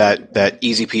have that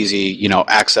easy peasy,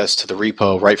 access to the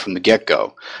repo right from the get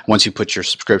go once you put your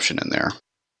subscription in there.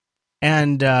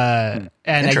 And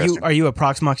are you a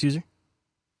Proxmox user?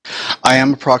 I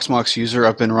am a Proxmox user.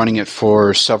 I've been running it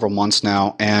for several months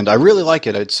now, and I really like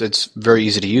it. It's very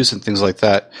easy to use and things like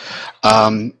that.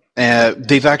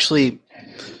 They've actually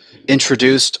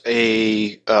introduced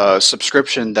a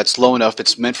subscription that's low enough.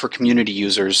 It's meant for community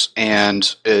users,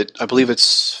 and I believe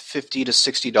it's $50 to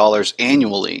 $60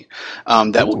 annually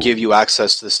that will give you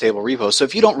access to the stable repo. So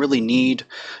if you don't really need,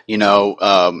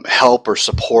 help or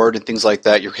support and things like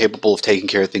that, you're capable of taking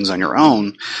care of things on your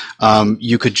own.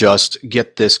 You could just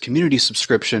get this community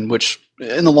subscription, which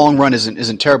in the long run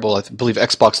isn't terrible. I believe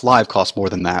Xbox Live costs more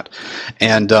than that,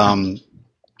 and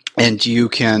you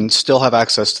can still have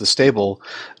access to the stable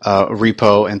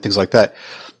repo and things like that.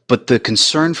 But the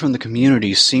concern from the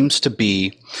community seems to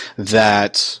be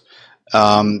that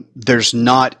there's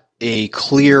not a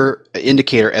clear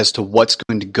indicator as to what's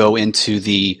going to go into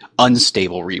the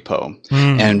unstable repo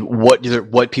and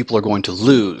what people are going to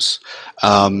lose.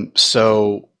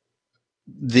 So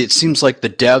it seems like the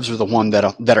devs are the one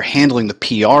that are handling the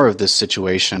PR of this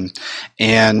situation,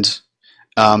 and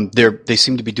they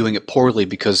seem to be doing it poorly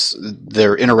because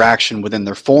their interaction within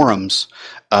their forums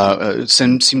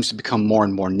seems to become more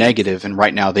and more negative. And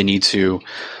right now, they need to.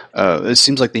 It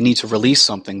seems like they need to release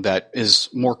something that is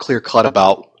more clear cut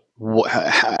about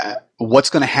what's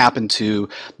going to happen to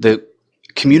the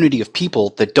community of people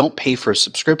that don't pay for a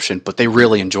subscription, but they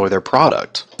really enjoy their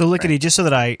product. So, Lickety, just so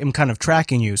that I am kind of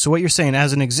tracking you. So, what you're saying,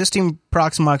 as an existing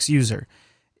Proxmox user,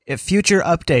 if future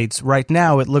updates right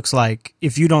now, it looks like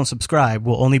if you don't subscribe,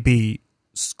 will only be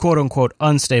quote unquote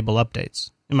unstable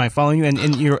updates. Am I following you?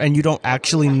 And you don't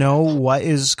actually know what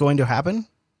is going to happen?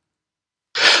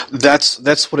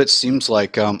 That's what it seems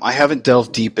like. I haven't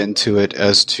delved deep into it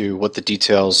as to what the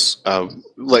details.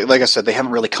 Like I said, they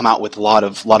haven't really come out with a lot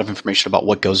of information about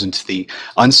what goes into the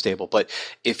unstable. But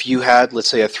if you had, let's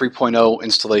say, a 3.0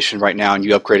 installation right now and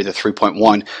you upgraded to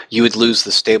 3.1, you would lose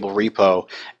the stable repo,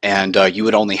 and you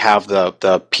would only have the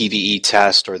PVE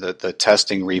test or the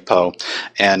testing repo.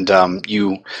 And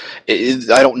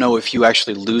I don't know if you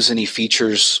actually lose any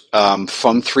features from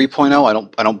 3.0.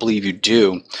 I don't believe you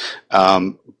do.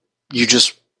 You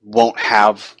just won't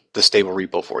have the stable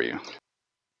repo for you.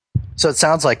 So it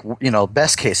sounds like,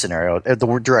 best case scenario,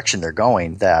 the direction they're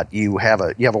going, that you have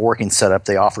a working setup,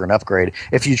 they offer an upgrade.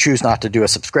 If you choose not to do a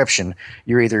subscription,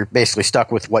 you're either basically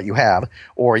stuck with what you have,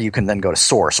 or you can then go to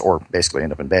source, or basically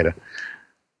end up in beta.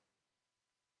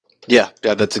 Yeah,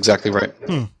 that's exactly right.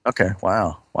 Okay,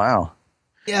 wow.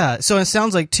 Yeah, so it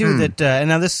sounds like too that, and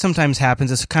now this sometimes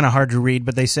happens. It's kind of hard to read,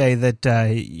 but they say that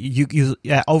you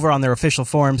over on their official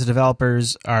forums, the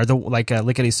developers are like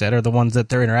Lickety said, are the ones that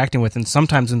they're interacting with, and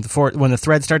sometimes when the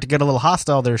threads start to get a little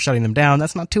hostile, they're shutting them down.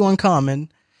 That's not too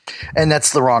uncommon. And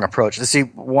that's the wrong approach. See,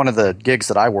 one of the gigs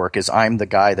that I work is I'm the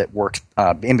guy that works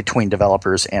in between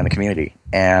developers and the community,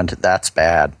 and that's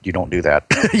bad. You don't do that.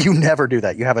 You never do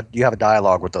that. You have a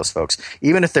dialogue with those folks.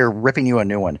 Even if they're ripping you a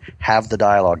new one, have the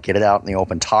dialogue. Get it out in the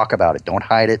open. Talk about it. Don't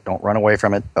hide it. Don't run away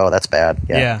from it. Oh, that's bad.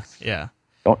 Yeah.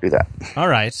 Don't do that. All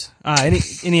right.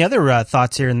 Any other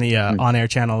thoughts here in the on-air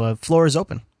channel? The floor is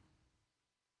open.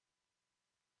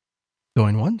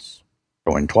 Going once.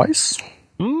 Going twice.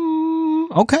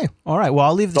 Okay. All right. Well,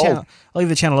 I'll leave the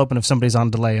channel open if somebody's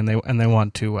on delay and they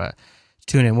want to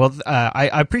tune in. Well,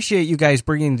 I appreciate you guys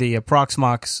bringing the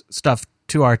Proxmox stuff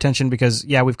to our attention because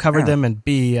we've covered them, and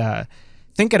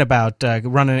thinking about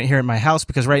running it here at my house,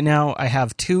 because right now I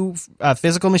have two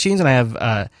physical machines and I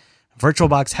have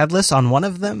VirtualBox headless on one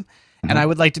of them, and I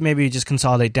would like to maybe just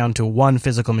consolidate down to one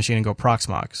physical machine and go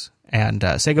Proxmox. And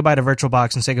say goodbye to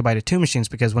VirtualBox and say goodbye to two machines,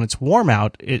 because when it's warm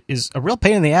out, it is a real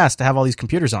pain in the ass to have all these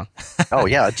computers on. Oh,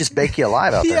 yeah. It just bake you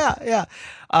alive out there. Yeah.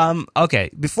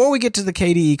 Okay. Before we get to the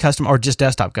KDE custom or just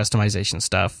desktop customization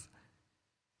stuff,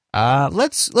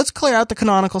 let's clear out the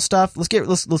canonical stuff. Let's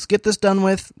get this done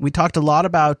with. We talked a lot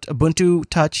about Ubuntu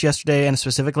Touch yesterday, and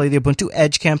specifically the Ubuntu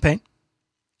Edge campaign.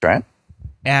 Right.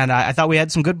 And I thought we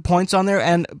had some good points on there,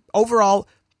 and overall,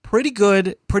 pretty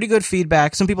good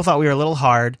feedback. Some people thought we were a little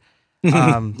hard.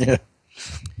 DHVL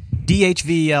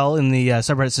in the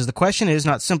subreddit says the question is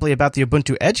not simply about the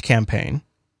Ubuntu Edge campaign.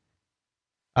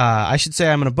 I should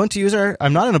say I'm an Ubuntu user.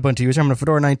 I'm not an Ubuntu user. I'm a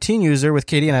Fedora 19 user with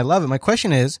KDE, and I love it. My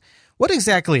question is, what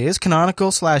exactly is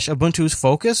Canonical/Ubuntu's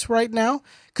focus right now?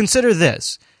 Consider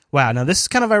this. Wow, now this is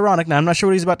kind of ironic. Now I'm not sure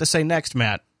what he's about to say next,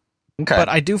 Matt. Okay. But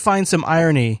I do find some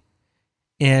irony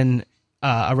in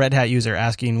a Red Hat user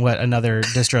asking what another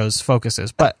distro's focus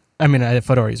is. But I mean, a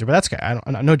Fedora user, but that's okay.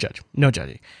 No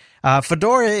judging.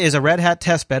 Fedora is a Red Hat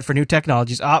testbed for new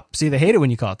technologies. See, they hate it when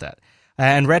you call it that.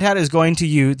 And Red Hat is going to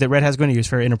use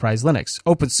for enterprise Linux.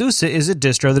 OpenSUSE is a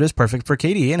distro that is perfect for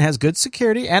KDE and has good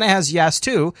security, and it has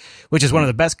YaST2, which is one of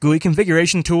the best GUI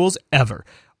configuration tools ever.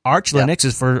 Arch Linux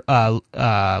is for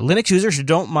Linux users who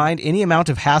don't mind any amount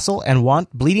of hassle and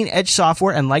want bleeding-edge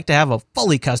software and like to have a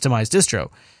fully customized distro.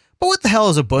 But what the hell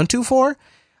is Ubuntu for?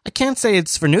 I can't say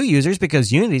it's for new users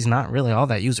because Unity's not really all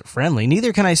that user-friendly.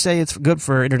 Neither can I say it's good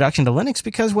for introduction to Linux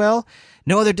because, well,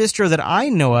 no other distro that I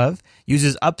know of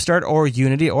uses Upstart or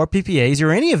Unity or PPAs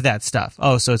or any of that stuff.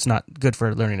 Oh, so it's not good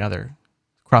for learning other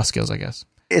cross skills, I guess.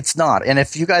 It's not. And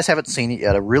if you guys haven't seen it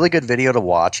yet, a really good video to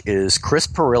watch is Chris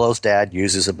Perillo's dad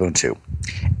uses Ubuntu.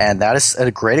 And that is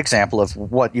a great example of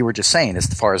what you were just saying, as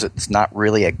far as it's not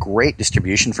really a great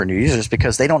distribution for new users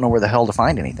because they don't know where the hell to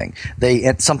find anything.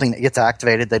 It's something that gets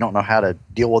activated, they don't know how to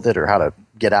deal with it or how to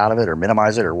get out of it or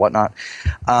minimize it or whatnot.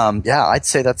 I'd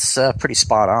say that's pretty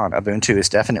spot on. Ubuntu is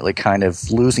definitely kind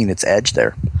of losing its edge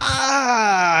there.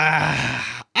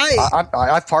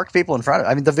 I've parked people in front of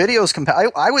it. I mean, the video is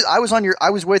I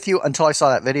was with you until I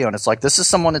saw that video, and it's like, this is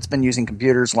someone that's been using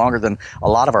computers longer than a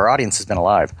lot of our audience has been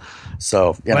alive.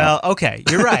 So, okay,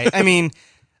 you're right. I mean,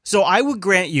 so I would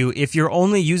grant you if your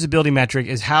only usability metric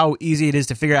is how easy it is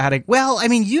to figure out how to. Well, I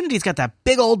mean, Unity's got that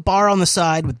big old bar on the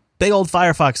side with big old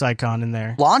Firefox icon in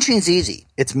there. Launching's easy.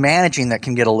 It's managing that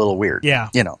can get a little weird. Yeah.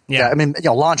 I mean,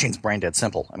 launching's brain dead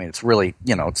simple. I mean, it's really,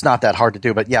 it's not that hard to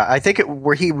do. But yeah, I think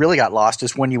where he really got lost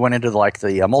is when you went into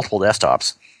the multiple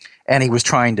desktops and he was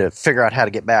trying to figure out how to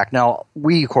get back. Now,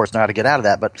 we, of course, know how to get out of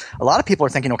that. But a lot of people are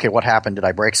thinking, okay, what happened? Did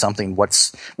I break something?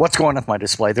 What's going on with my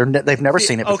display? They've never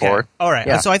seen it before. Okay. All right.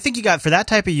 Yeah. So I think you got, for that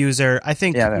type of user, I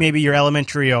think maybe your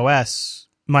elementary OS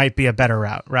might be a better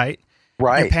route, right?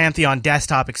 Right. Your Pantheon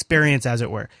desktop experience, as it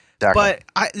were. Exactly.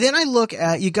 But then I look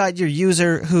at, you got your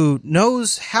user who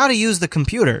knows how to use the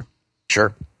computer.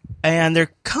 Sure. And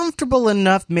they're comfortable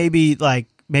enough, maybe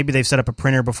they've set up a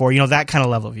printer before, that kind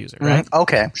of level of user, right?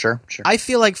 Okay, sure. I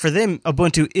feel like for them,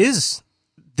 Ubuntu is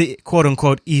the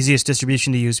quote-unquote easiest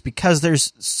distribution to use because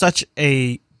there's such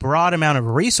a broad amount of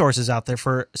resources out there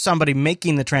for somebody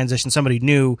making the transition, somebody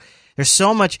new. There's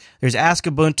so much. There's Ask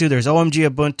Ubuntu. There's OMG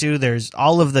Ubuntu. There's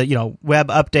all of the web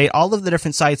update. All of the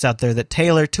different sites out there that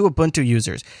tailor to Ubuntu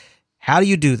users. How do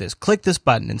you do this? Click this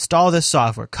button. Install this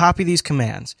software. Copy these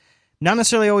commands. Not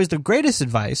necessarily always the greatest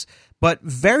advice, but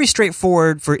very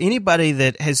straightforward for anybody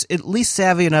that has at least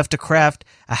savvy enough to craft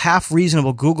a half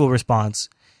reasonable Google response.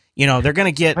 They're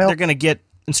going to get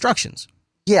instructions.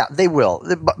 Yeah, they will.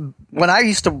 When I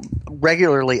used to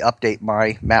regularly update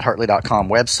my MattHartley.com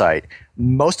website,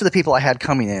 most of the people I had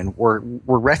coming in were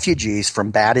refugees from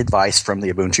bad advice from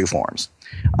the Ubuntu forums.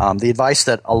 The advice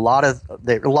that a lot of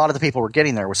the people were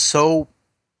getting there was so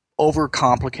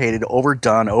overcomplicated,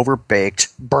 overdone,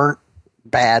 overbaked, burnt,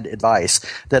 bad advice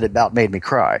that it about made me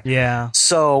cry. Yeah.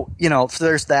 So,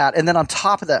 there's that. And then on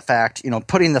top of that fact,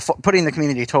 putting the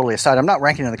community totally aside, I'm not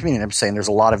ranking on the community. I'm just saying there's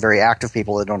a lot of very active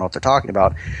people that don't know what they're talking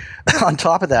about. On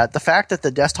top of that, the fact that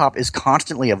the desktop is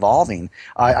constantly evolving,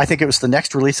 I think it was the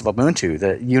next release of Ubuntu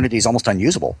that Unity is almost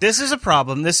unusable. This is a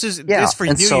problem. This for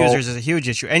new users is a huge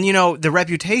issue. And, the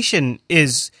reputation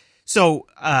is – so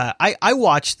I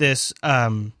watched this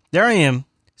there I am,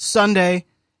 Sunday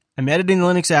 – I'm editing the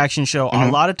Linux Action Show.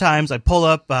 A lot of times I pull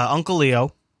up Uncle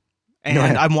Leo, and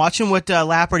I'm watching what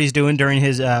Lapperty's doing during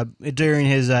his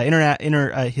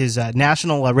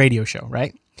national radio show,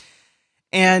 right?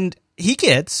 And he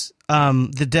gets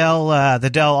the Dell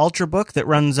Ultrabook that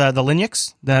runs the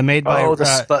Linux, made by the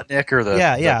Sputnik or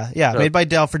the made by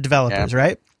Dell for developers,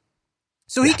 right?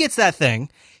 So he gets that thing.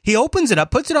 He opens it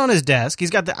up, puts it on his desk. He's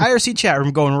got the IRC chat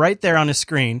room going right there on his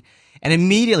screen. And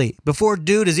immediately, before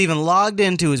dude is even logged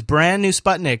into his brand new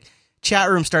Sputnik,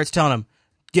 chat room starts telling him,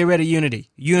 get rid of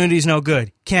Unity. Unity's no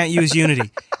good. Can't use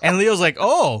Unity. And Leo's like,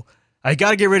 oh, I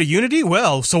got to get rid of Unity?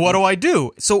 Well, so what do I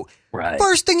do? So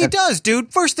first thing he does,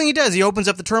 he opens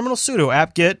up the terminal sudo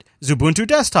apt-get Xubuntu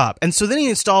desktop. And so then he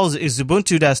installs his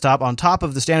Xubuntu desktop on top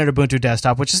of the standard Ubuntu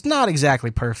desktop, which is not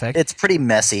exactly perfect. It's pretty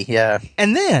messy, yeah.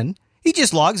 And then he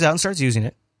just logs out and starts using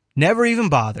it. Never even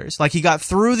bothers. Like, he got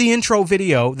through the intro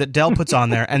video that Dell puts on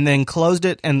there and then closed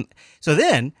it. And so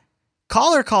then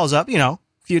Caller calls up,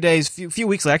 few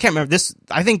weeks later. I can't remember this.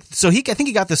 I think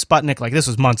he got this Sputnik, like, this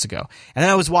was months ago. And then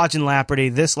I was watching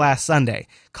Lapperty this last Sunday.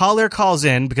 Caller calls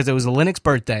in because it was a Linux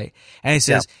birthday. And he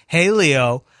says, Hey,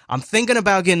 Leo, I'm thinking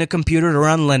about getting a computer to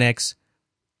run Linux.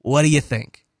 What do you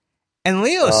think? And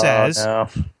Leo says,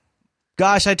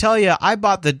 Gosh, I tell you, I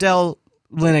bought the Dell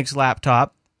Linux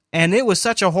laptop. And it was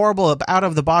such a horrible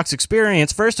out-of-the-box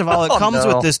experience. First of all, it comes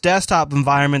with this desktop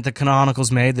environment that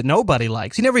Canonical's made that nobody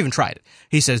likes. He never even tried it.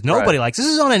 He says nobody likes. This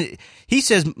is on he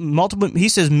says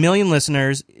million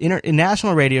listeners in a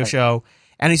national radio show,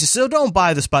 and he says, so don't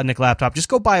buy the Sputnik laptop. Just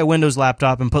go buy a Windows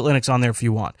laptop and put Linux on there if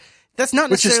you want. That's not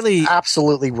which necessarily is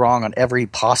absolutely wrong on every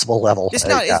possible level. It's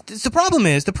not. The problem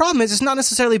is it's not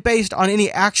necessarily based on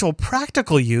any actual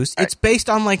practical use. It's based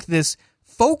on like this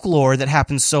folklore that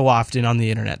happens so often on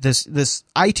the internet. This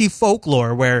IT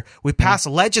folklore where we pass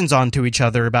legends on to each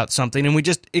other about something and we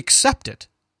just accept it.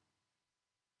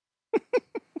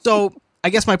 So I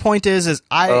guess my point is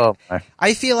I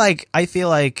feel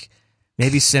like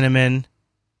maybe Cinnamon,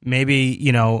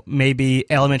 maybe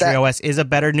Elementary OS is a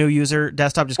better new user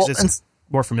desktop just because it's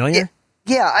more familiar.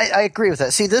 Yeah, I agree with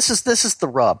that. See, this is the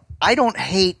rub. I don't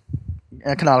hate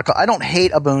Canonical. I don't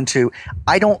hate Ubuntu.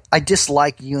 I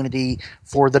dislike Unity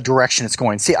for the direction it's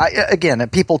going. See, again,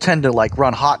 people tend to like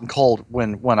run hot and cold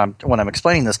when I'm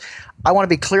explaining this. I want to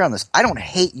be clear on this. I don't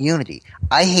hate Unity.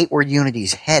 I hate where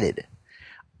Unity's headed.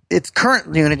 It's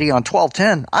current Unity on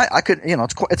 12.10. I could,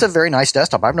 it's a very nice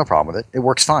desktop. I have no problem with it. It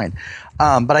works fine.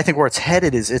 But I think where it's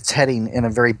headed is it's heading in a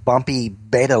very bumpy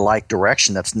beta-like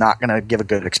direction that's not going to give a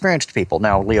good experience to people.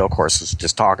 Now, Leo, of course, is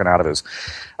just talking out of his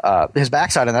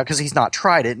backside on that because he's not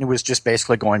tried it and it was just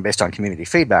basically going based on community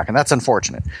feedback, and that's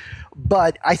unfortunate.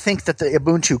 But I think that the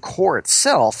Ubuntu core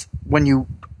itself, when you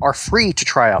are free to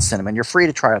try out Cinnamon, you're free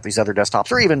to try out these other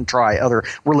desktops or even try other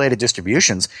related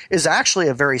distributions, is actually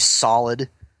a very solid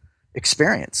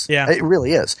experience. Yeah. It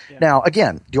really is. Yeah. Now,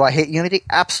 again, do I hate Unity?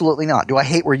 Absolutely not. Do I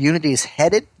hate where Unity is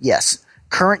headed? Yes.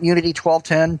 Current Unity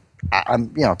 12.10,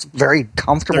 it's very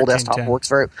comfortable desktop. Works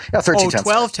very 13.10.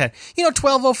 12.10.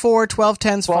 12.04,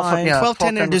 12.10's fine. 12.10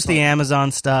 introduced the Amazon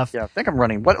stuff. Yeah, I think I'm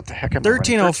running. What the heck am I running?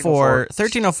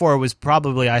 13.04 was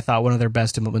probably, I thought, one of their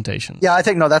best implementations. Yeah, I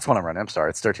think that's what I'm running. I'm sorry,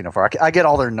 it's 13.04. I get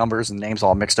all their numbers and names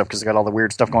all mixed up because I got all the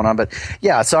weird stuff going on. But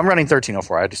yeah, so I'm running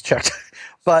 13.04. I just checked.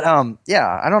 But I don't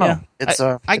know.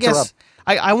 Yeah. I guess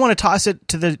I want to toss it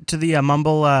to the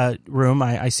Mumble room.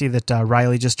 I see that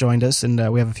Riley just joined us,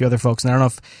 and we have a few other folks. And I don't know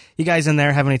if you guys in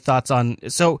there have any thoughts on.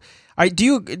 So,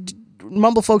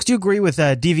 Mumble folks, do you agree with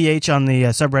DVH on the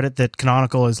subreddit that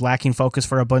Canonical is lacking focus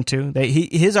for Ubuntu?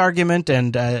 His argument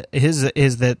and his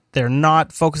is that they're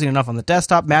not focusing enough on the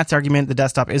desktop. Matt's argument, the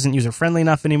desktop isn't user friendly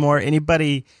enough anymore.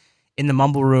 Anybody in the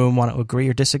Mumble room want to agree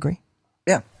or disagree?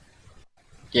 Yeah.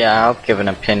 Yeah, I'll give an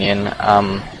opinion.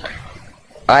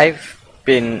 I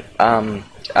tend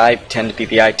to be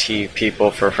the IT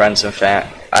people for friends and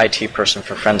IT person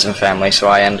for friends and family, so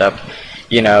I end up,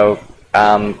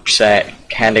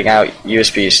 handing out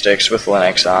USB sticks with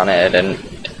Linux on it and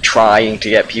trying to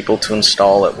get people to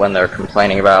install it when they're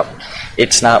complaining about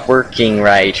it's not working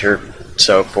right or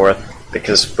so forth,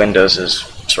 because Windows is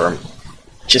sort of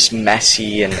just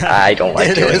messy and I don't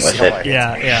like dealing with it.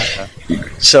 Yeah.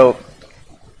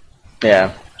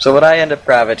 So what I end up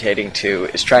gravitating to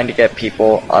is trying to get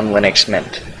people on Linux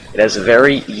Mint. It has a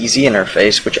very easy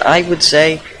interface, which I would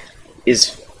say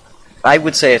it's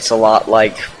a lot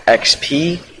like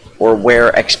XP, or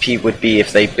where XP would be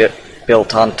if they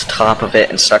built on top of it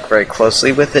and stuck very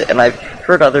closely with it. And I've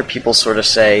heard other people sort of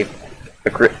say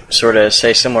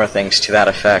similar things to that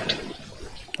effect.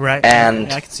 Right.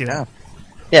 And I can see that.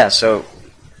 Yeah. So,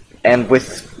 and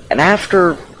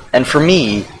for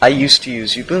me, I used to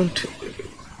use Ubuntu.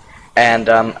 And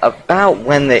about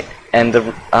when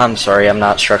I'm sorry, I'm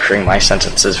not structuring my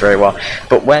sentences very well,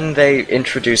 but when they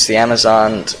introduced the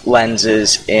Amazon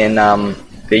lenses in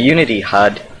the Unity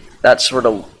HUD,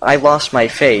 I lost my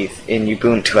faith in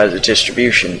Ubuntu as a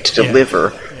distribution to deliver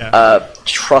a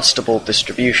trustable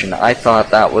distribution. I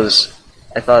thought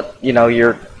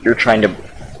you're trying to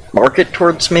market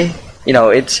towards me.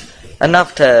 It's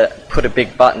enough to put a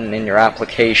big button in your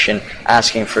application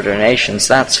asking for donations,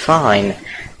 that's fine.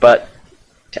 But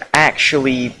to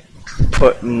actually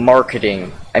put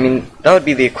marketing, that would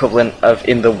be the equivalent of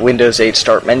in the Windows 8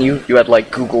 start menu, you had like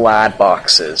Google ad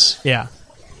boxes. Yeah.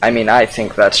 I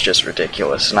think that's just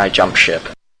ridiculous, and I jump ship.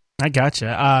 I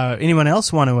gotcha. Anyone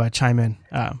else want to chime in?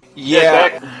 Go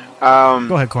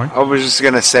ahead, Corn. I was just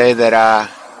going to say that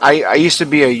I used to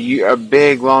be a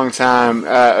big, long time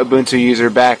Ubuntu user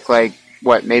back,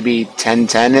 maybe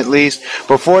 10.10 at least.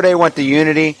 Before they went to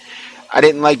Unity, I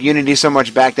didn't like Unity so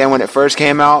much back then when it first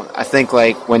came out. I think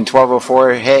when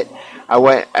 12.04 hit, I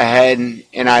went ahead and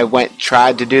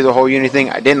tried to do the whole Unity thing.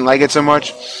 I didn't like it so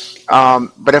much.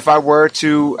 But if I were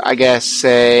to, suggest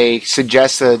a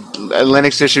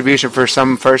Linux distribution for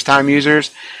some first-time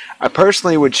users, I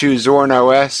personally would choose Zorin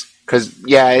OS because,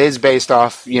 it is based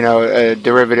off, a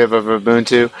derivative of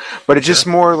Ubuntu, but it's just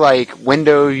more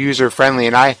window user-friendly.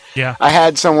 And I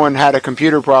had someone had a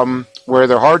computer problem where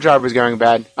their hard drive was going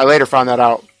bad. I later found that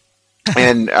out.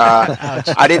 And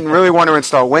I didn't really want to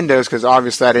install Windows because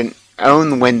obviously I didn't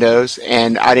own Windows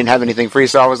and I didn't have anything free.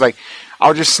 So I was like,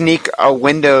 I'll just sneak a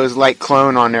Windows-like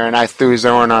clone on there, and I threw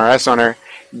Zorin RS on there.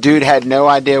 dude had no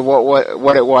idea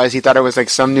what it was. He thought it was like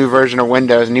some new version of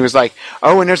Windows, and he was like,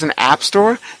 "Oh, and there's an app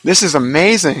store. This is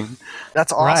amazing."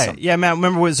 That's awesome. Right. Yeah, Matt,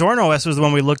 remember what Zorn OS was the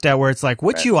one we looked at where it's like,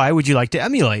 which UI would you like to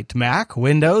emulate? Mac,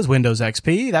 Windows, Windows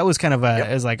XP? That was kind of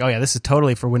it was like, oh yeah, this is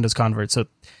totally for Windows converts. So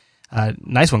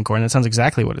nice one, Corin. That sounds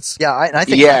exactly what it's. Yeah, I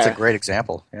think that's a great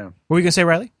example. Yeah. What were you going to say,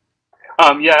 Riley?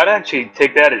 Yeah, I'd actually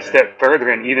take that a step further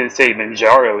and even say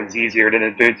Manjaro is easier than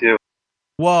Ubuntu.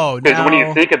 Whoa, Because when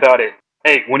you think about it,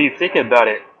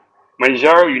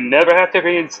 Manjaro you never have to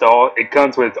reinstall. It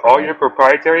comes with all your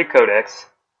proprietary codecs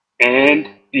and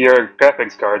your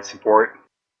graphics card support.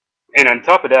 And on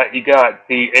top of that, you got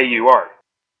the AUR.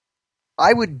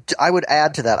 I would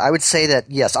add to that. I would say that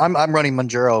yes, I'm running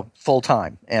Manjaro full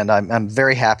time, and I'm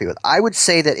very happy with it. I would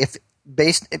say that if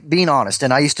being honest,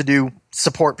 and I used to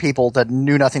support people that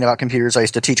knew nothing about computers. I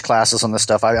used to teach classes on this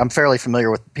stuff. I'm fairly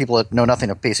familiar with people that know nothing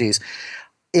of PCs.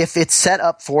 If it's set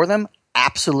up for them,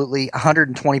 absolutely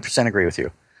 120% agree with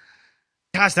you.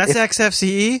 Gosh, that's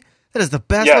XFCE? That is the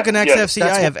best looking XFCE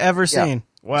I have ever seen.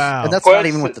 Wow. And that's not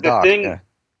even with the dock.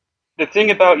 The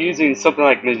thing about using something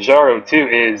like Manjaro, too,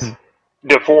 is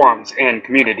the forums and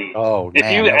community. Oh,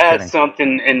 if you add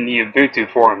something in the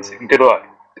Ubuntu forums, good luck.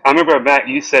 I remember, Matt,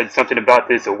 you said something about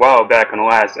this a while back on the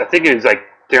last, I think it was like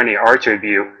during the Arch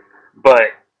review, but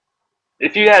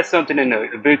if you add something in the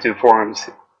Ubuntu forums,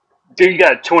 dude, you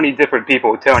got 20 different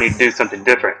people telling you to do something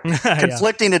different.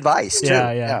 Conflicting advice,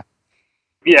 too.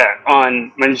 Yeah,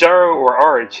 on Manjaro or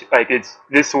Arch, like it's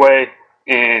this way,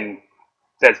 and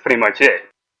that's pretty much it.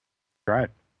 Right.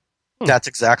 That's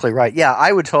exactly right. Yeah,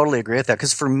 I would totally agree with that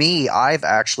because for me, I've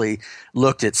actually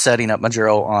looked at setting up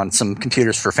Manjaro on some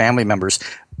computers for family members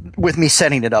with me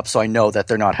setting it up so I know that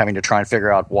they're not having to try and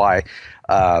figure out why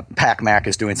PacMac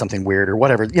is doing something weird or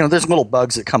whatever. You know, there's little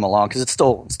bugs that come along because it's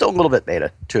still a little bit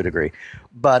beta to a degree.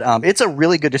 But it's a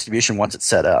really good distribution once it's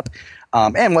set up.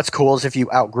 And what's cool is if you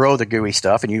outgrow the GUI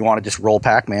stuff and you want to just roll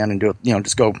Pac-Man and do it,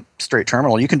 just go straight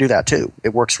terminal, you can do that too.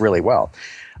 It works really well.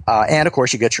 And of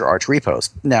course, you get your Arch repos.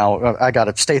 Now, I got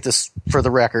to state this for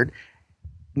the record: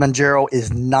 Manjaro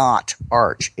is not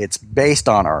Arch. It's based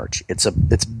on Arch.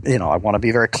 I want to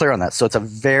be very clear on that. So it's a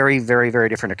very, very, very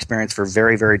different experience for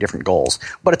very, very different goals.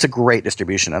 But it's a great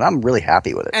distribution, and I'm really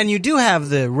happy with it. And you do have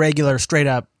the regular, straight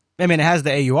up. I mean, it has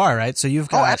the AUR, right? So you've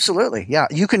got. Oh, absolutely. Yeah,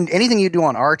 you can. Anything you do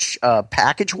on Arch,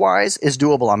 package wise, is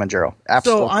doable on Manjaro.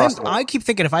 Absolutely. So I keep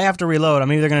thinking if I have to reload,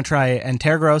 I'm either going to try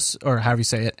Antergos or however you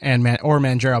say it, or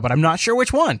Manjaro, but I'm not sure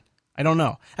which one. I don't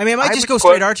know. I mean, I might just go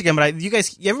straight Arch again, but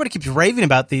everybody keeps raving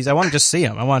about these. I want to just see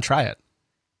them. I want to try it.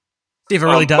 See if it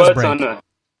really does break.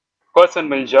 Plus on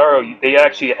Manjaro, they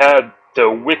actually have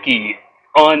the wiki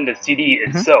on the CD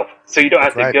itself, so you don't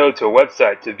have to go to a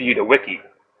website to view the wiki.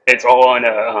 It's all on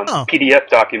a PDF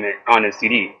document on a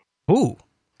CD. Ooh.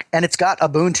 And it's got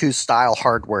Ubuntu-style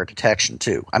hardware detection,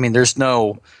 too. I mean, there's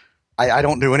no... I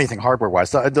don't do anything hardware-wise.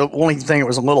 The only thing that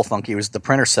was a little funky was the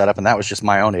printer setup, and that was just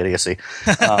my own idiocy.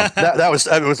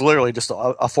 It was literally just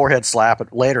a forehead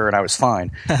slap later, and I was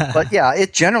fine. But yeah,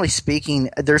 generally speaking,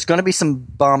 there's going to be some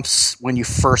bumps when you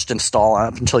first install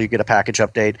up until you get a package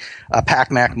update.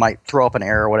 PacMac might throw up an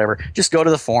error or whatever. Just go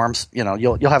to the forums.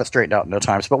 You'll have it straightened out in no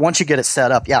time. But once you get it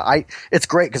set up, it's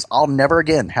great because I'll never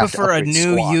again have to. But for a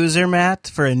new user, Matt,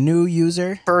 for a new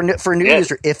user,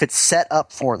 user, if it's set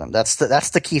up for them, that's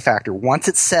the key factor. Once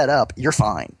it's set up, you're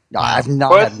fine. I've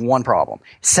not had one problem.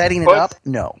 Setting it up,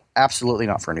 no, absolutely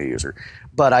not for a new user.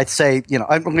 But I'd say,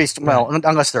 at least,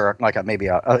 unless they're like maybe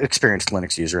a experienced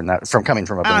Linux user, and that coming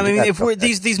from a. I mean, if we're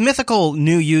these mythical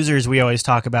new users we always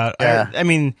talk about. I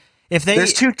mean, if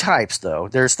there's two types though.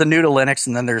 There's the new to Linux,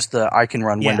 and then there's the I can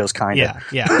run Windows kind of.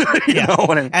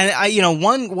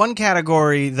 And one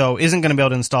category though isn't going to be able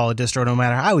to install a distro no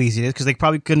matter how easy it is because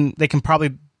they can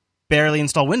probably barely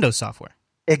install Windows software.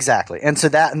 Exactly. And so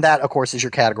that, of course, is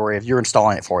your category if you're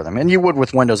installing it for them. And you would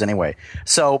with Windows anyway.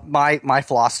 So my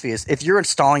philosophy is if you're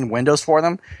installing Windows for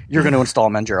them, you're going to install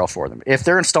Manjaro for them. If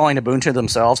they're installing Ubuntu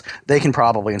themselves, they can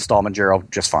probably install Manjaro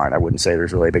just fine. I wouldn't say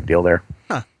there's really a big deal there.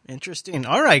 Huh. Interesting.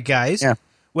 All right, guys. Yeah.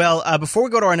 Well, before we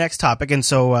go to our next topic, and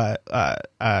so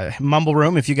Mumble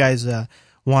Room, if you guys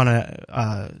want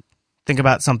to think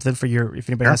about something if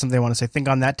anybody has something they want to say, think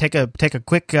on that. Take a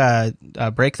quick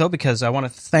break though, because I want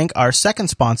to thank our second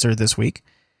sponsor this week,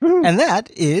 and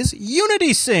that is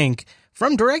UnitySync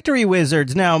from Directory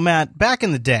Wizards. Now, Matt, back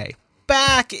in the day,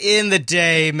 Matt,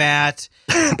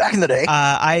 back in the day,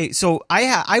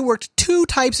 I worked two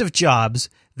types of jobs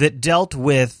that dealt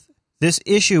with this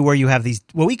issue where you have these,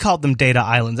 well, we called them data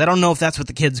islands. I don't know if that's what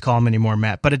the kids call them anymore,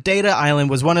 Matt, but a data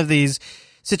island was one of these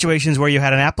situations where you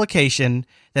had an application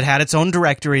that had its own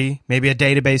directory, maybe a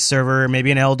database server,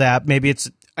 maybe an LDAP, maybe it's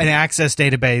an Access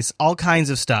database, all kinds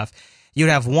of stuff. You'd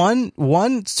have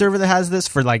one server that has this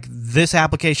for like this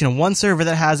application and one server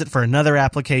that has it for another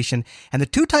application. And the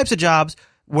two types of jobs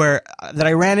that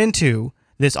I ran into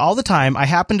this all the time. I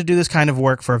happened to do this kind of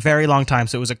work for a very long time,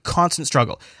 so it was a constant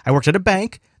struggle. I worked at a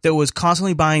bank that was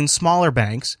constantly buying smaller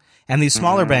banks, and these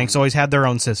smaller banks always had their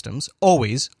own systems.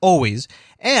 Always.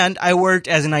 And I worked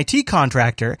as an IT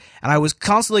contractor, and I was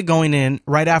constantly going in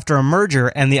right after a merger,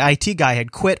 and the IT guy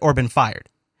had quit or been fired.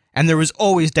 And there was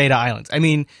always data islands. I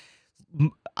mean,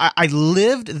 I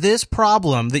lived this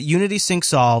problem that Unity Sync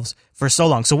solves for so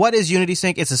long. So what is Unity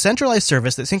Sync? It's a centralized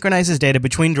service that synchronizes data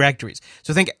between directories.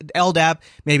 So think LDAP,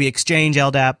 maybe Exchange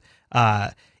LDAP,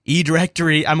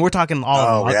 eDirectory. I mean, we're talking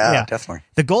all of them. Yeah, definitely.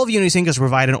 The goal of Unity Sync is to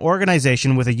provide an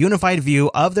organization with a unified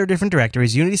view of their different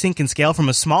directories. Unity Sync can scale from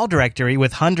a small directory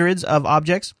with hundreds of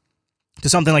objects to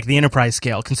something like the enterprise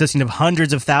scale, consisting of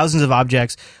hundreds of thousands of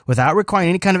objects without requiring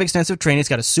any kind of extensive training. It's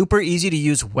got a super easy to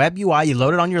use web UI. You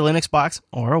load it on your Linux box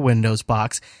or a Windows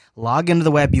box, log into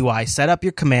the web UI, set up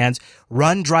your commands,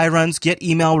 run dry runs, get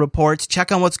email reports,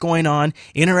 check on what's going on,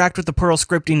 interact with the Perl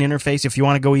scripting interface if you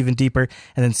want to go even deeper,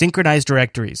 and then synchronize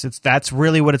directories. That's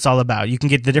really what it's all about. You can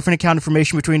get the different account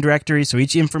information between directories, so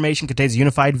each information contains a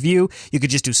unified view. You could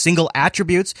just do single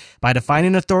attributes. By defining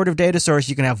an authoritative data source,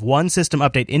 you can have one system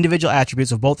update individual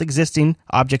attributes of both existing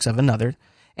objects of another.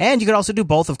 And you could also do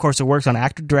both. Of course, it works on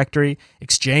Active Directory,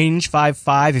 Exchange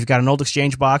 5.5, if you've got an old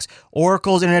Exchange box,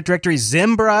 Oracle's Internet Directory,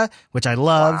 Zimbra, which I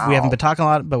love. Wow. We haven't been talking a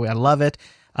lot, but I love it.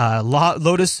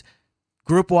 Lotus,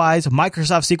 GroupWise,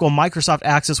 Microsoft SQL, Microsoft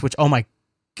Access, which, oh my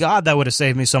God, that would have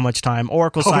saved me so much time.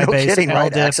 Oracle Sybase, no kidding, right?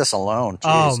 LDIP. Access alone. Jeez.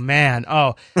 Oh man.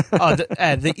 The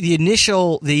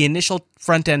initial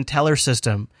front end teller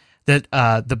system that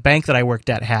the bank that I worked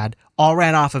at had all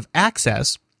ran off of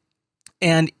Access,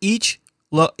 and each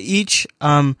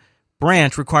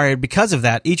branch required, because of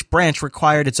that, each branch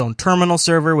required its own terminal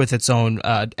server with its own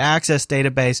Access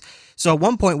database. So at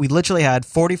one point, we literally had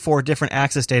 44 different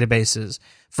Access databases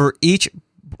for each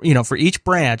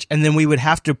branch, and then we would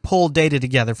have to pull data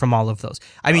together from all of those.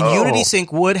 I mean, Unity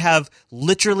Sync would have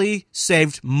literally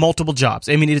saved multiple jobs.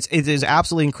 I mean, it is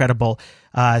absolutely incredible.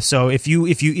 So if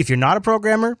you're not a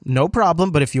programmer, no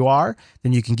problem. But if you are,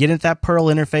 then you can get into that Perl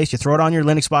interface. You throw it on your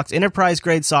Linux box, enterprise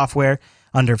grade software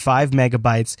under 5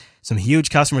 megabytes. Some huge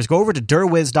customers. Go over to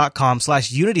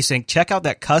derwiz.com/UnitySync. Check out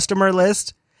that customer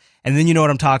list, and then you know what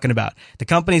I'm talking about. The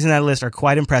companies in that list are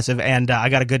quite impressive, and I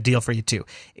got a good deal for you too.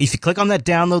 If you click on that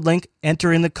download link,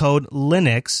 enter in the code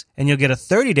Linux, and you'll get a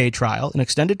 30-day trial, an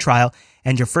extended trial,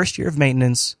 and your first year of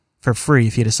maintenance for free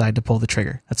if you decide to pull the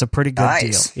trigger. That's a pretty good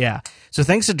deal. Yeah. So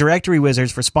thanks to Directory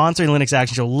Wizards for sponsoring Linux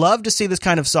Action Show. Love to see this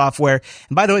kind of software.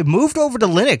 And by the way, moved over to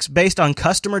Linux based on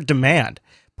customer demand.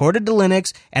 Ported to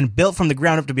Linux and built from the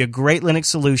ground up to be a great Linux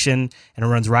solution, and it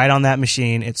runs right on that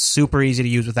machine. It's super easy to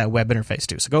use with that web interface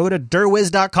too. So go to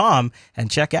derwiz.com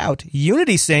and check out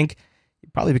Unity Sync.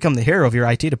 You'll probably become the hero of your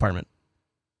IT department.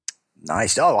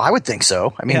 Nice. Oh, I would think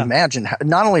so. I mean, imagine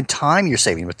not only time you're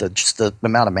saving, but just the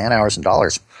amount of man hours and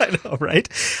dollars. I know, right?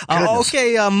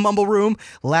 Okay, Mumble Room,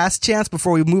 last chance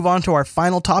before we move on to our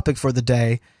final topic for the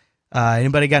day.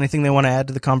 Anybody got anything they want to add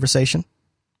to the conversation?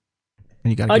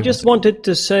 I just wanted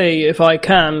to say, if I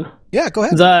can, yeah, go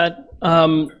ahead. That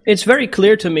it's very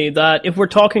clear to me that if we're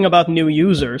talking about new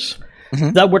users,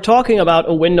 that we're talking about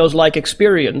a Windows-like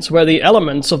experience where the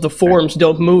elements of the forms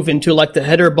don't move into like the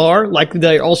header bar, like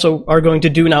they also are going to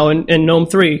do now in GNOME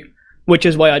 3, which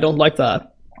is why I don't like that.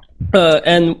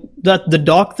 And that the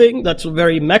dock thing, that's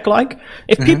very Mac-like.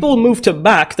 If people move to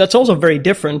Mac, that's also very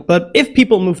different. But if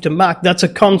people move to Mac, that's a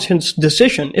conscious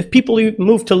decision. If people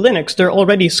move to Linux, they're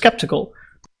already skeptical.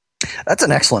 That's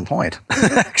an excellent point.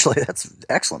 Actually, that's an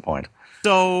excellent point.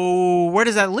 So where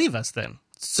does that leave us then?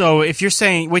 So if you're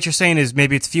saying, what you're saying is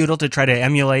maybe it's futile to try to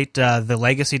emulate the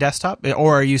legacy desktop,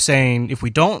 or are you saying if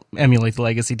we don't emulate the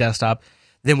legacy desktop,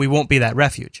 then we won't be that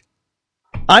refuge?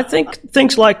 I think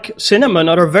things like Cinnamon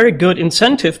are a very good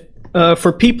incentive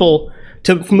for people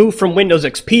to move from Windows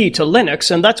XP to Linux,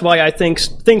 and that's why I think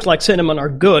things like Cinnamon are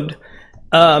good.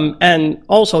 And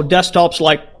also desktops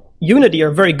like Unity are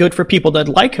very good for people that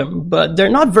like them, but they're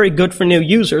not very good for new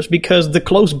users because the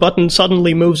close button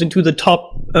suddenly moves into the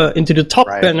top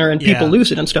banner and people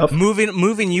lose it and stuff.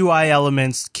 Moving UI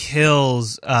elements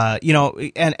kills,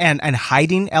 and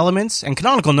hiding elements. And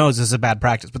Canonical knows this is a bad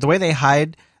practice, but the way they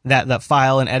hide that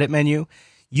file and edit menu,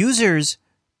 users.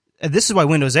 This is why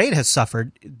Windows 8 has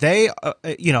suffered. They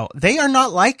are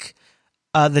not like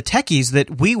the techies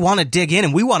that we want to dig in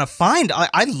and we want to find.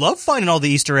 I love finding all the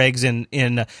Easter eggs in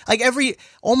like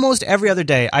almost every other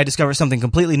day I discover something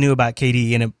completely new about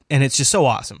KDE and it's just so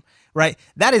awesome. right?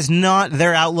 That is not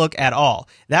their outlook at all.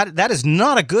 That is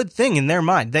not a good thing in their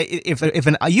mind. If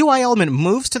a UI element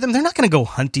moves to them, they're not going to go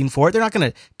hunting for it. They're not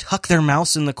going to tuck their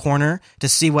mouse in the corner to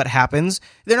see what happens.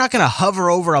 They're not going to hover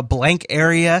over a blank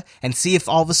area and see if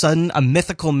all of a sudden a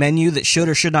mythical menu that should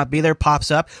or should not be there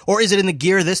pops up. Or is it in the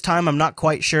gear this time? I'm not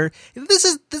quite sure.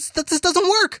 This doesn't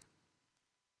work.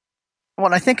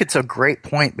 Well, I think it's a great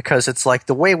point because it's like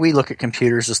the way we look at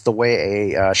computers is the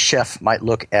way a chef might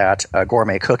look at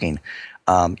gourmet cooking.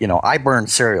 I burn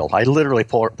cereal. I literally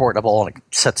pour it in a bowl and it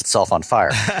sets itself on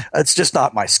fire. It's just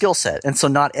not my skill set. And so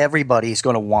not everybody's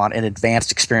going to want an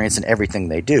advanced experience in everything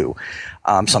they do.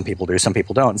 Some people do, some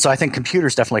people don't. So I think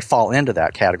computers definitely fall into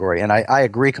that category. And I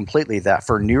agree completely that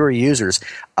for newer users,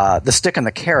 the stick and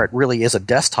the carrot really is a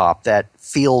desktop that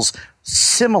feels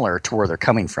similar to where they're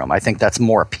coming from. I think that's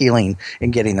more appealing in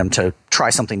getting them to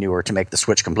try something newer to make the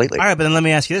switch completely. All right, but then let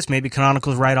me ask you this. Maybe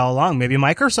Canonical's right all along. Maybe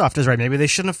Microsoft is right. Maybe they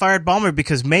shouldn't have fired Ballmer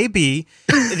because maybe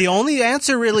the only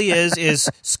answer really is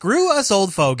screw us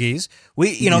old fogies.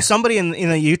 Somebody in the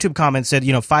YouTube comments said,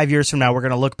 5 years from now, we're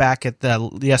going to look back at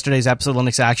yesterday's episode of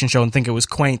Linux Action Show and think it was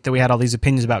quaint that we had all these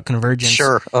opinions about convergence.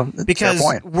 Sure. Because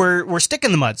we're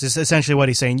sticking the muds is essentially what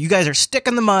he's saying. You guys are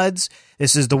sticking the muds.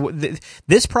 This is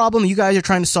this problem you guys are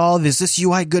trying to solve. Is this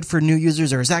UI good for new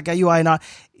users or is that guy UI not?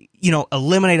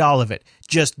 Eliminate all of it.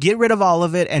 Just get rid of all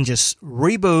of it and just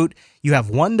reboot. You have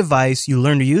one device. You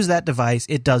learn to use that device.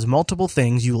 It does multiple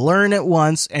things. You learn it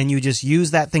once and you just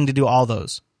use that thing to do all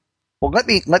those. Well, let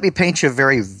me paint you a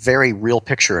very, very real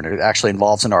picture, and it actually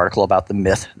involves an article about the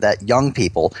myth that young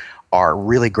people are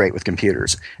really great with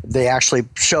computers. They actually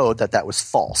showed that was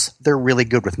false. They're really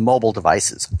good with mobile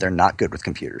devices. They're not good with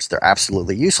computers. They're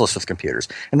absolutely useless with computers.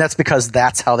 And that's because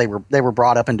that's how they were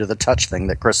brought up into the touch thing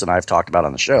that Chris and I have talked about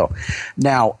on the show.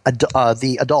 Now,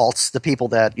 the adults, the people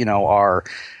that, are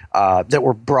that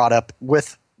were brought up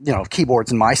with, keyboards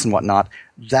and mice and whatnot,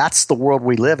 that's the world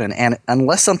we live in. And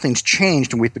unless something's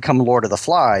changed and we've become Lord of the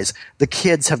Flies, the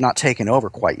kids have not taken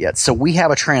over quite yet. So we have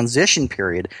a transition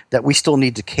period that we still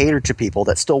need to cater to people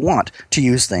that still want to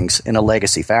use things in a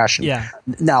legacy fashion. Yeah.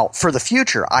 Now, for the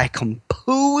future, I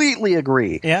completely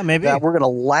agree maybe that we're going to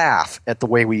laugh at the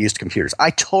way we used computers. I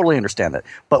totally understand that.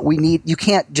 But you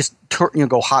can't just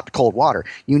go hot to cold water.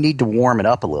 You need to warm it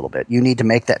up a little bit. You need to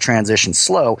make that transition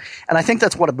slow. And I think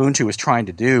that's what Ubuntu is trying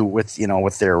to do with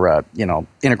their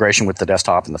integration with the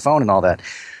desktop and the phone and all that.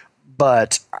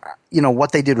 But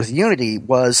what they did with Unity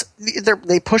was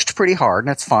they pushed pretty hard,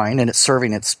 and it's fine, and it's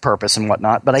serving its purpose and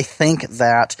whatnot. But I think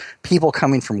that people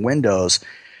coming from Windows,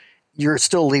 you're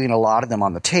still leaving a lot of them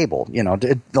on the table.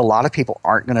 A lot of people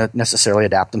aren't going to necessarily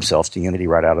adapt themselves to Unity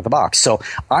right out of the box. So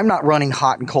I'm not running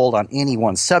hot and cold on any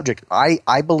one subject.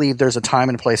 I believe there's a time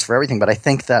and a place for everything, but I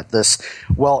think that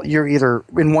you're either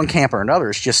in one camp or another.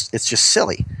 It's just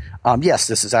silly. Yes,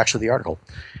 this is actually the article.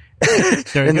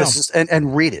 There you go.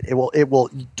 And read it. It will.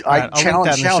 I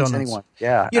challenge anyone.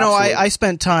 Yeah. I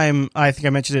spent time. I think I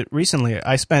mentioned it recently.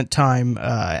 I spent time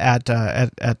at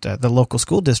the local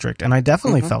school district, and I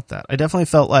definitely felt that. I definitely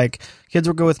felt like kids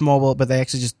were good with mobile, but they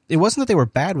actually it wasn't that they were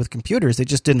bad with computers. They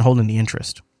just didn't hold any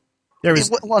interest.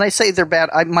 When I say they're bad,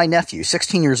 my nephew,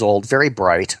 16 years old, very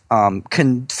bright,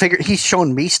 can figure. He's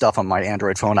shown me stuff on my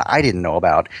Android phone I didn't know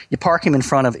about. You park him in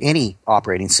front of any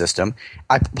operating system.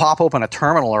 I pop open a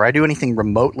terminal or I do anything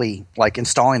remotely, like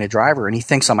installing a driver, and he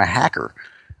thinks I'm a hacker.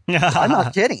 I'm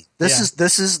not kidding. This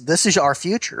is our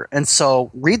future. And so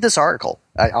read this article.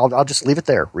 I'll just leave it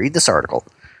there. Read this article.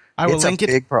 I will link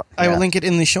it. I will link it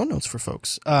in the show notes for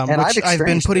folks, which I've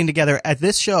been putting together at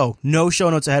this show. No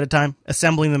show notes ahead of time,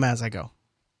 assembling them as I go.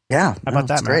 Yeah, how about that?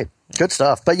 That's great, good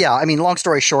stuff. But yeah, long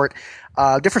story short,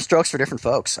 different strokes for different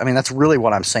folks. That's really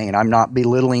what I'm saying. I'm not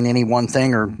belittling any one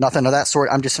thing or nothing of that sort.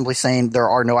 I'm just simply saying there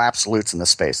are no absolutes in this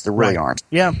space. There really aren't.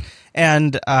 Yeah,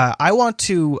 and I want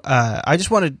to. I just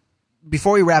want to.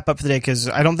 Before we wrap up for the day, because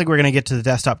I don't think we're going to get to the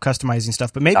desktop customizing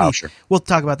stuff, but maybe we'll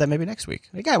talk about that maybe next week.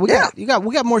 We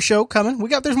got more show coming.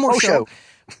 There's more show.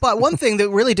 But one thing that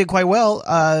really did quite well,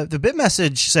 the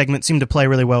BitMessage segment seemed to play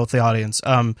really well with the audience.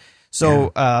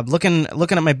 Looking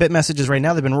at my Bit messages right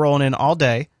now, they've been rolling in all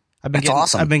day.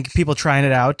 Awesome. I've been people trying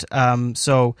it out.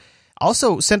 So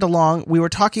also sent along, we were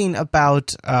talking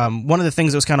about one of the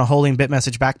things that was kind of holding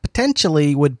BitMessage back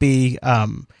potentially would be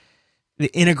the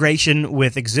integration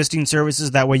with existing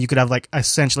services. That way you could have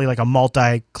essentially a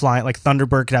multi-client, like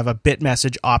Thunderbird could have a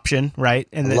BitMessage option, right?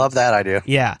 And I love that idea.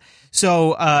 Yeah.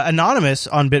 So Anonymous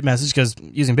on Bitmessage, because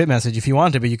using Bitmessage, if you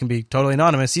want to, but you can be totally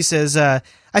anonymous. He says, I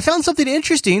found something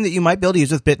interesting that you might be able to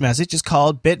use with Bitmessage. It's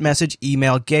called Bitmessage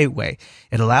Email Gateway.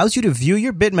 It allows you to view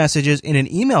your Bitmessages in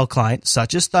an email client,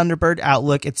 such as Thunderbird,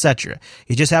 Outlook, etc.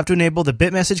 You just have to enable the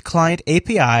Bitmessage Client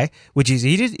API, which is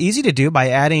easy to do by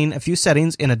adding a few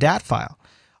settings in a DAT file.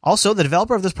 Also, the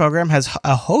developer of this program has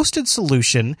a hosted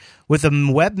solution with a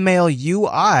webmail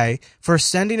UI for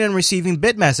sending and receiving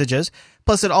Bitmessages.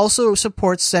 Plus, it also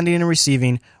supports sending and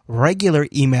receiving regular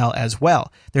email as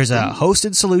well. There's a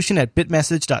hosted solution at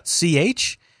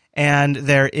bitmessage.ch, and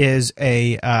there is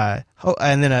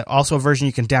also a version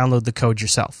you can download the code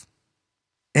yourself.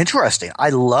 Interesting. I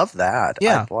love that.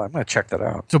 Yeah. I'm going to check that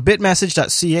out. So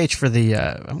bitmessage.ch for the.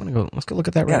 Let's go look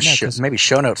at that right now. Maybe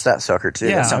show notes that sucker too.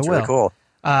 Yeah, that sounds really cool.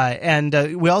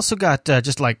 And we also got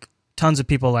just like tons of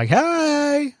people like,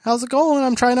 hey, how's it going?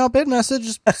 I'm trying out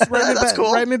Bitmessage. Just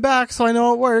write me back so I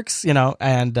know it works,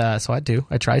 And so I do.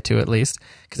 I try to at least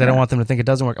because I don't want them to think it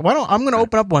doesn't work. I'm going to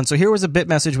open up one. So here was a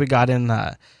Bitmessage we got in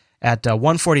at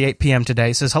 1:48 p.m.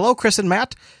 today. It says, hello, Chris and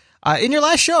Matt. In your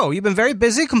last show, you've been very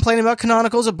busy complaining about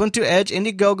Canonical's Ubuntu Edge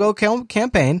Indiegogo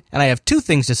campaign, and I have two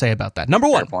things to say about that. Number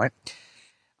one,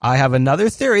 I have another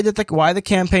theory that why the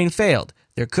campaign failed.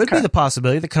 There could be the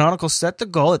possibility that Canonical set the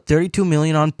goal at 32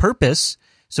 million on purpose,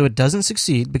 so it doesn't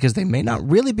succeed because they may not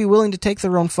really be willing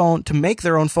to make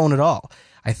their own phone at all.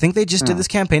 I think they just did this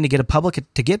campaign to get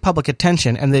public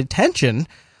attention and the attention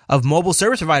of mobile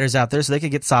service providers out there, so they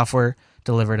could get software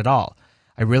delivered at all.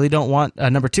 I really don't want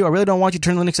number two. I really don't want you to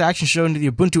turn the Linux Action Show into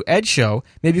the Ubuntu Edge show.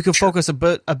 Maybe you could focus a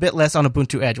bit less on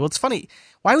Ubuntu Edge. Well, it's funny.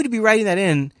 Why would you be writing that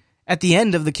in at the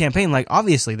end of the campaign? Like,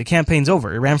 obviously, the campaign's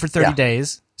over. It ran for 30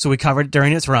 days. So we covered it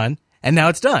during its run, and now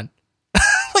it's done.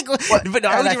 But why would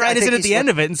you write us in at the end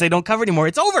of it and say, don't cover anymore?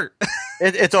 It's over.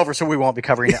 It's over, so we won't be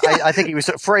covering it. I think he was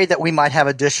afraid that we might have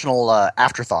additional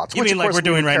afterthoughts. You mean like we're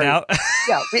doing right now?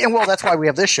 Yeah, and that's why we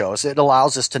have this show. So it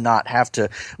allows us to not have to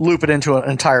loop it into an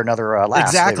entire another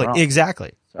last.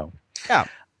 Exactly. So, yeah.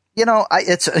 Now,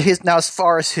 as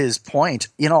far as his point,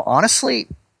 honestly,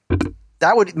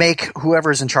 that would make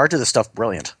whoever's in charge of this stuff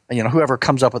brilliant. Whoever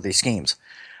comes up with these schemes.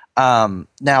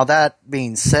 Now that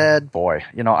being said, boy,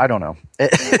 I don't know.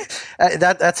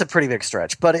 That's a pretty big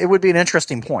stretch, but it would be an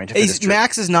interesting point.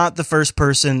 Max is not the first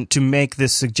person to make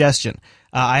this suggestion.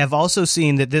 I have also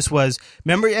seen that this was.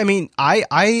 Remember, I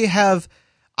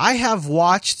have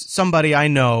watched somebody I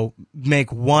know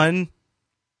make one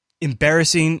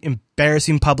embarrassing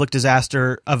public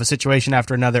disaster of a situation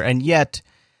after another, and yet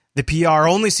the PR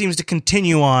only seems to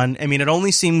continue on. I mean,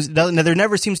 there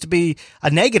never seems to be a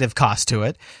negative cost to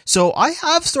it. So I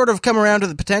have sort of come around to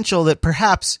the potential that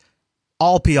perhaps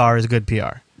all PR is good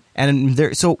PR.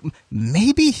 So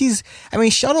maybe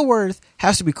Shuttleworth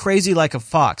has to be crazy like a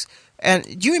fox. And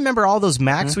do you remember all those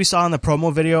Macs we saw in the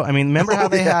promo video? I mean, remember how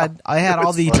I had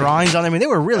all the drawings on there? I mean, they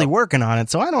were really working on it.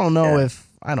 So I don't know if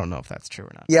that's true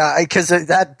or not. Yeah, because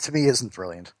that to me isn't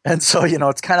brilliant. And so,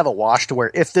 it's kind of a wash to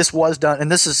where if this was done,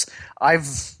 and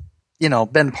I've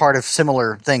been part of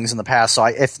similar things in the past. So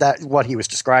if that's what he was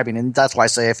describing, and that's why I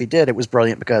say if he did, it was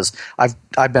brilliant because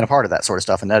I've been a part of that sort of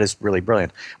stuff, and that is really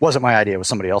brilliant. It wasn't my idea, it was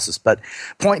somebody else's. But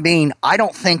point being, I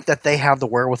don't think that they have the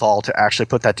wherewithal to actually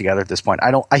put that together at this point.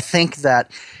 I think that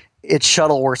it's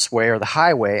Shuttleworth's way or the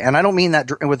highway, and I don't mean that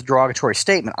with a derogatory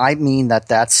statement. I mean that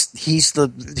he's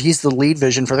the lead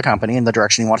vision for the company, and the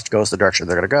direction he wants to go is the direction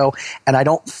they're going to go. And I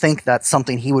don't think that's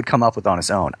something he would come up with on his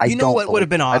own. What would have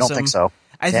been awesome? I don't think so.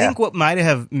 I think what might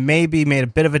have maybe made a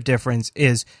bit of a difference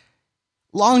is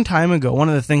long time ago. One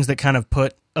of the things that kind of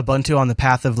put Ubuntu on the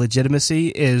path of legitimacy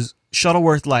is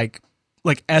Shuttleworth like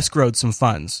escrowed some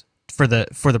funds for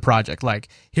the project. Like,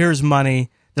 here's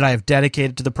money that I have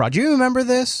dedicated to the project. Do you remember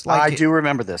this? I do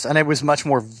remember this, and it was much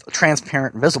more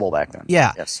transparent and visible back then.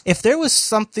 Yeah. Yes. If there was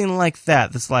something like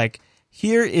that, that's like,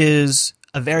 here is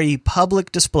a very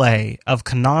public display of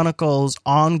Canonical's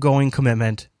ongoing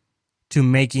commitment to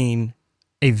making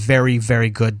a very, very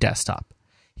good desktop.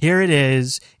 Here it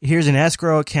is. Here's an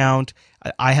escrow account.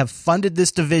 I have funded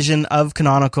this division of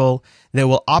Canonical that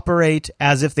will operate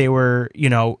as if they were,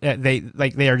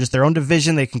 they are just their own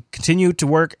division. They can continue to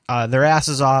work their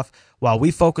asses off while we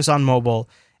focus on mobile,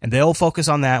 and they'll focus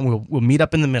on that, and we'll meet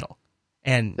up in the middle.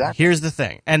 And Here's the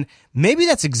thing. And maybe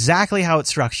that's exactly how it's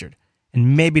structured,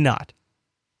 and maybe not.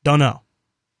 Don't know.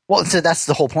 Well, so that's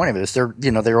the whole point of it. Is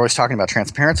they're always talking about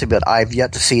transparency, but I've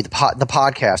yet to see the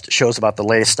podcast shows about the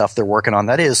latest stuff they're working on.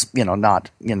 That is,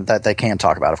 not that they can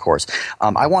talk about, of course.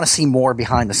 I want to see more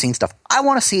behind the scenes stuff. I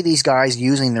want to see these guys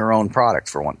using their own product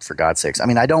for God's sakes. I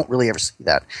mean, I don't really ever see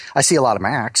that. I see a lot of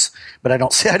Macs, but I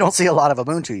don't see a lot of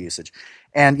Ubuntu usage.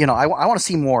 And I want to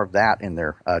see more of that in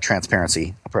their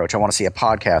transparency approach. I want to see a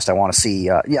podcast. I want to see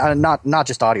not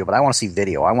just audio, but I want to see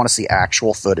video. I want to see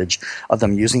actual footage of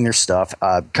them using their stuff,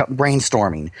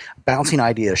 brainstorming, bouncing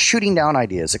ideas, shooting down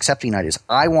ideas, accepting ideas.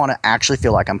 I want to actually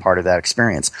feel like I'm part of that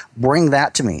experience. Bring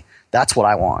that to me. That's what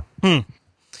I want. It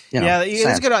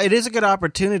is a good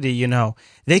opportunity.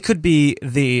 They could be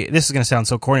this is going to sound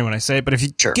so corny when I say it, but if you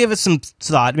give it some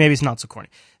thought, maybe it's not so corny.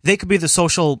 They could be the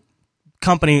social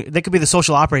company. They could be the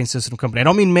social operating system company. I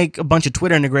don't mean make a bunch of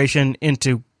Twitter integration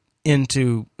into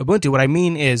Ubuntu. What I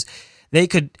mean is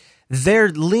they're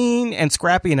lean and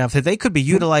scrappy enough that they could be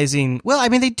utilizing. Well, I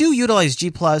mean, they do utilize G+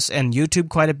 and YouTube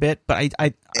quite a bit, but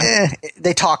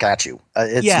they talk at you.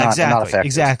 It's not effective.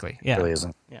 Exactly. Yeah, it really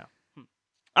isn't. Yeah.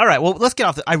 All right. Well, let's get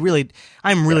off. I'm really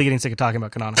getting sick of talking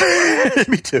about Canonical.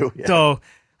 Me too. Yeah. So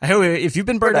I hope if you've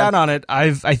been burned out on it,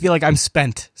 I feel like I'm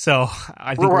spent. So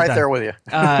I think we're right done. there with you.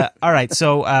 All right.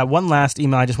 So one last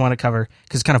email I just want to cover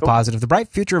because it's kind of positive. The bright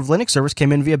future of Linux servers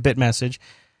came in via BitMessage.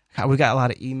 God, we got a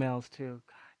lot of emails too.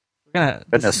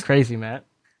 This is crazy, Matt.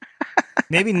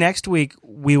 Maybe next week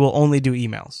we will only do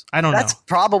emails. I don't know. That's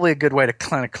probably a good way to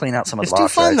kind of clean out some of the box.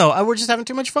 It's too fun though. We're just having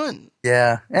too much fun.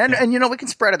 Yeah, and we can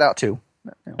spread it out too.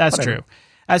 That's true.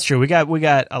 That's true. We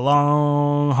got a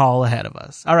long haul ahead of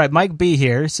us. All right, Mike B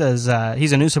here says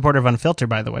he's a new supporter of Unfiltered,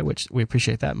 by the way, which we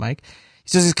appreciate that, Mike. He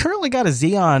says he's currently got a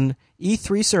Xeon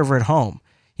E3 server at home.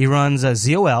 He runs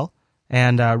ZOL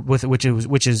and which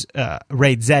is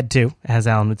RAID Z2, as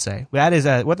Alan would say. That is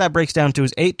what that breaks down to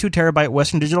is 8 2TB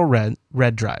Western Digital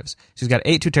red drives. So he's got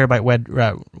 8 2TB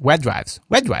WED drives,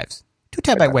 2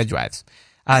 TB WED drives,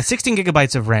 16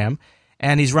 gigabytes of RAM,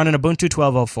 and he's running Ubuntu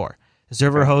 12.04. The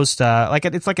server hosts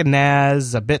it's like a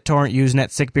NAS, a BitTorrent, Usenet,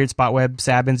 Sickbeard, Spotweb,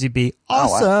 SAB, NZB.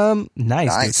 Awesome, oh, wow.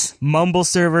 Nice. Mumble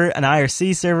server, an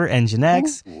IRC server,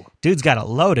 Nginx. Ooh. Dude's got it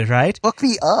loaded, right? Hook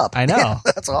me up. I know. Yeah,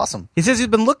 that's awesome. He says he's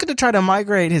been looking to try to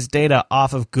migrate his data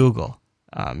off of Google.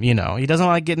 He doesn't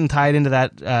like getting tied into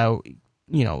that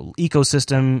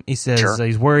ecosystem. He says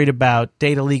he's worried about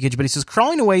data leakage, but he says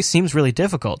crawling away seems really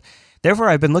difficult. Therefore,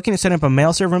 I've been looking to set up a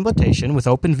mail server implementation with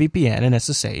OpenVPN and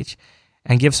SSH.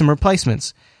 And give some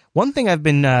replacements. One thing I've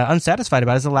been unsatisfied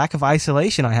about is the lack of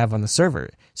isolation I have on the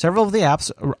server. Several of the apps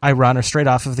I run are straight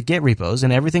off of the Git repos,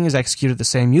 and everything is executed the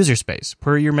same user space.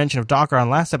 Per your mention of Docker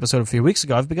on last episode a few weeks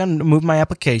ago, I've begun to move my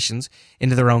applications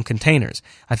into their own containers.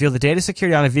 I feel the data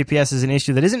security on a VPS is an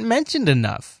issue that isn't mentioned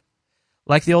enough.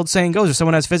 Like the old saying goes, if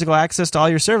someone has physical access to all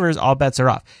your servers, all bets are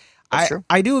off.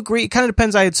 I do agree. It kind of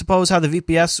depends, I suppose, how the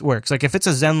VPS works. Like if it's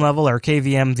a Zen level or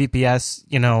KVM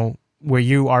VPS, where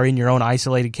you are in your own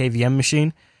isolated KVM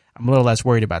machine, I'm a little less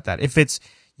worried about that. If it's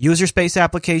user space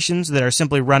applications that are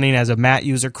simply running as a Matt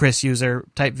user, Chris user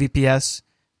type VPS,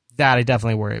 that I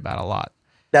definitely worry about a lot.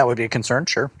 That would be a concern,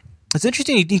 sure. It's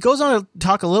interesting. He goes on to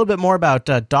talk a little bit more about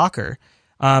Docker.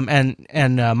 And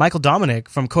Michael Dominic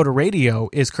from Coda Radio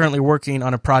is currently working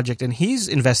on a project, and he's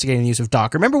investigating the use of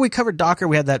Docker. Remember we covered Docker?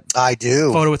 We had that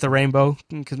photo with the rainbow.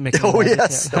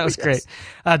 Yes. That was great.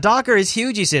 Docker is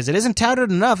huge, he says. It isn't touted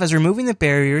enough as removing the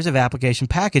barriers of application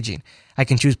packaging. I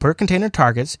can choose per container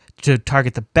targets to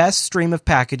target the best stream of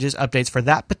packages updates for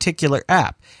that particular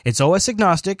app. It's OS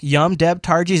agnostic, Yum, Deb,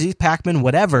 Tar, GZ, Pacman,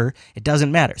 whatever. It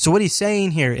doesn't matter. So what he's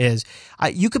saying here is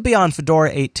you could be on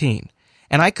Fedora 18.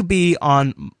 And I could be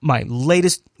on my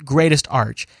latest, greatest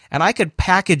Arch, and I could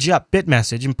package up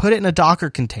BitMessage and put it in a Docker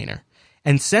container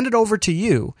and send it over to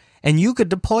you, and you could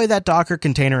deploy that Docker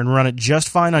container and run it just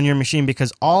fine on your machine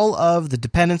because all of the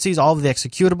dependencies, all of the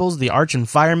executables, the Arch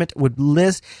environment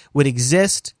would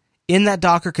exist in that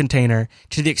Docker container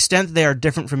to the extent they are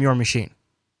different from your machine.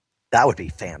 That would be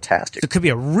fantastic. So it could be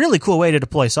a really cool way to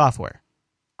deploy software.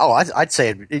 Oh, I'd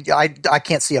say I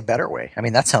can't see a better way. I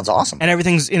mean, that sounds awesome. And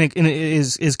everything's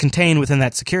is contained within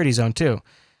that security zone too.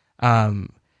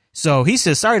 So he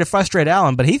says, sorry to frustrate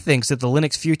Alan, but he thinks that the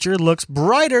Linux future looks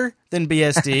brighter than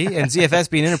BSD, and ZFS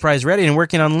being enterprise ready and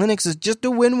working on Linux is just a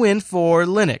win-win for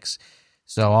Linux.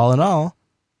 So all in all,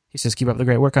 he says, keep up the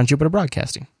great work on Jupiter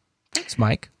Broadcasting. Thanks,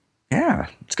 Mike. Yeah,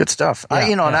 it's good stuff. Yeah,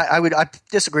 and I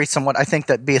disagree somewhat. I think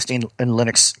that BSD and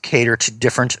Linux cater to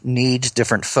different needs,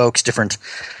 different folks,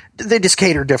 they just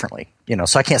cater differently.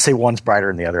 So I can't say one's brighter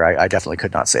than the other. I definitely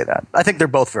could not say that. I think they're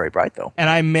both very bright, though. And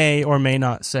I may or may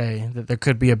not say that there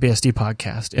could be a BSD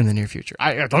podcast in the near future.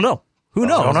 I don't know. Who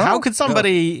knows? How could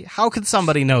somebody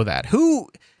know that?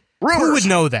 Rumors. Who would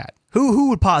know that? Who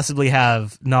would possibly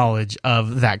have knowledge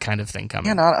of that kind of thing coming?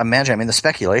 Yeah, not imagine. I mean, the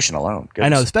speculation alone. I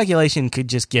know the speculation could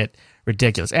just get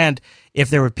ridiculous. And if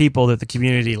there were people that the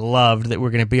community loved that were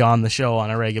going to be on the show on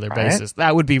a regular basis,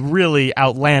 that would be really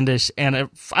outlandish. And I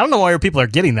don't know where people are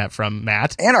getting that from,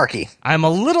 Matt. Anarchy. I'm a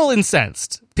little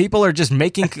incensed. People are just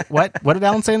making what? What did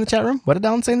Alan say in the chat room?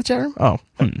 Oh.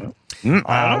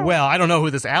 Well, I don't know who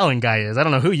this Alan guy is. I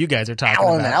don't know who you guys are talking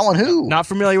about. Alan who? Not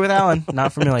familiar with Alan.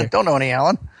 Not familiar. Don't know any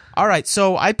Alan. All right,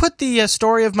 so I put the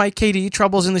story of my KDE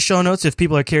troubles in the show notes if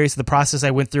people are curious of the process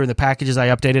I went through and the packages I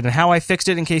updated and how I fixed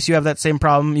it. In case you have that same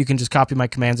problem, you can just copy my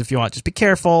commands if you want. Just be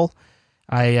careful.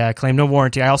 I claim no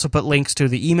warranty. I also put links to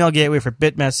the email gateway for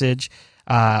BitMessage,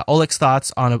 Oleg's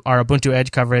thoughts on our Ubuntu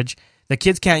Edge coverage, the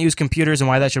kids can't use computers and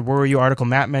why that should worry you article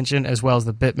Matt mentioned, as well as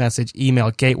the BitMessage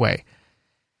email gateway.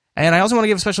 And I also want to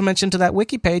give a special mention to that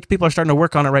wiki page. People are starting to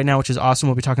work on it right now, which is awesome.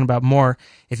 We'll be talking about more.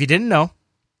 If you didn't know,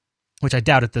 which I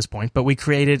doubt at this point, but we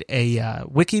created a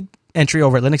wiki entry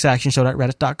over at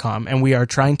linuxactionshow.reddit.com, and we are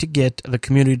trying to get the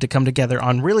community to come together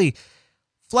on really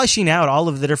fleshing out all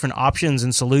of the different options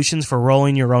and solutions for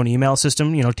rolling your own email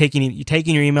system, taking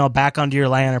your email back onto your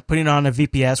LAN or putting it on a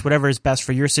VPS, whatever is best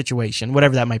for your situation,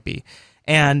 whatever that might be.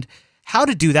 And how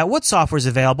to do that, what software is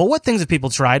available, what things have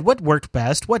people tried, what worked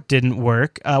best, what didn't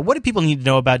work, what do people need to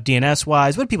know about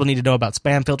DNS-wise, what do people need to know about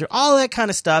spam filter, all that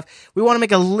kind of stuff. We want to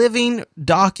make a living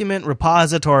document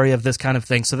repository of this kind of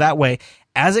thing, so that way,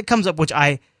 as it comes up, which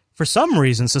I, for some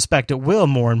reason, suspect it will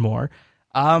more and more,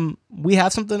 we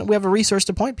have a resource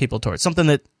to point people towards, something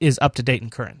that is up to date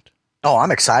and current. Oh,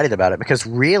 I'm excited about it because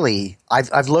really,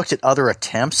 I've looked at other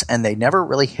attempts and they never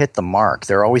really hit the mark.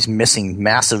 They're always missing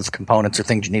massive components or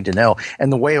things you need to know.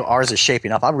 And the way ours is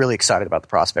shaping up, I'm really excited about the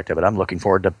prospect of it. I'm looking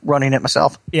forward to running it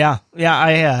myself. Yeah.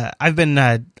 I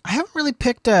haven't really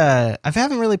picked a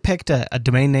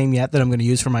domain name yet that I'm going to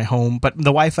use for my home, but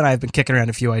the wife and I have been kicking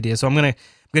around a few ideas. So I'm going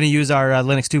to use our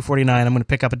Linux 249. I'm going to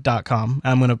pick up a .com.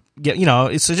 I'm going to get,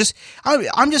 I'm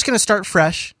just going to start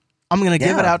fresh. I'm going to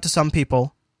give it out to some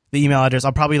people. The email address.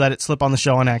 I'll probably let it slip on the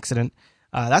show on accident.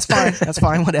 That's fine. That's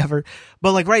fine. Whatever.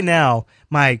 But like right now,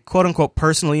 my quote unquote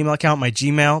personal email account, my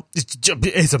Gmail,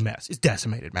 is a mess. It's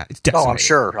decimated, Matt. It's decimated.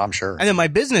 Oh, I'm sure. And then my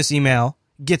business email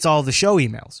gets all the show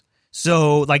emails.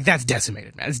 So like that's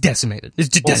decimated, man. It's decimated. It's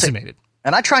just decimated.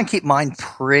 And I try and keep mine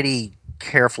pretty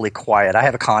carefully quiet. I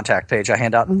have a contact page I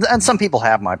hand out, and some people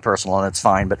have my personal, and it's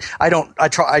fine. But I don't. I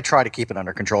try to keep it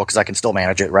under control because I can still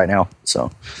manage it right now. So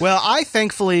well, I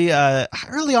thankfully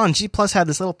early on G Plus had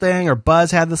this little thing, or Buzz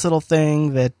had this little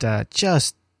thing that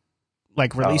just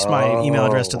like released my email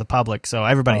address to the public, so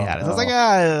everybody had it. So I was like, all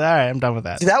right, I'm done with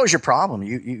that. See, that was your problem.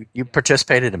 You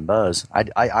participated in Buzz.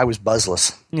 I was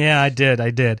buzzless. Yeah, I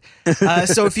did.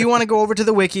 So if you want to go over to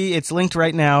the wiki, it's linked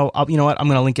right now. You know what? I'm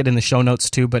going to link it in the show notes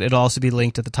too, but it'll also be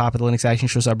linked at the top of the Linux Action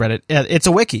Show subreddit. It's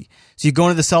a wiki. So you go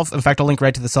into in fact, I'll link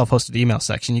right to the self-hosted email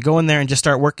section. You go in there and just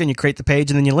start working, you create the page,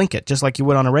 and then you link it, just like you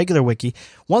would on a regular wiki.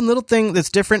 One little thing that's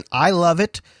different, I love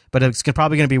it, but it's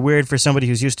probably going to be weird for somebody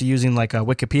who's used to using like a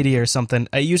Wikipedia or something.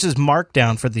 It uses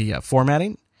Markdown for the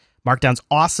formatting. Markdown's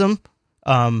awesome.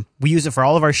 We use it for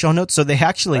all of our show notes. So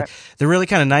the really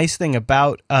kind of nice thing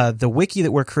about the wiki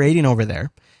that we're creating over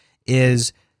there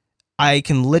is I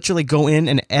can literally go in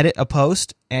and edit a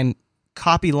post and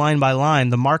copy line by line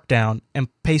the Markdown and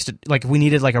paste it. Like if we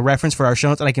needed like a reference for our show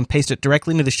notes, and I can paste it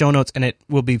directly into the show notes, and it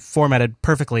will be formatted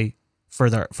perfectly for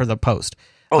the post.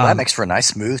 Oh, that makes for a nice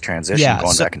smooth transition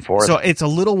going back and forth. So it's a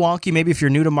little wonky maybe if you're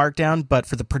new to Markdown, but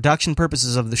for the production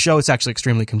purposes of the show, it's actually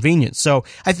extremely convenient. So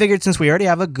I figured since we already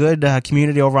have a good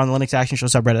community over on the Linux Action Show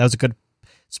subreddit, that was a good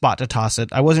spot to toss it.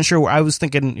 I wasn't sure where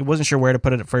to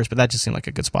put it at first, but that just seemed like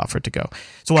a good spot for it to go.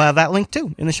 So we'll have that link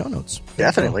too in the show notes.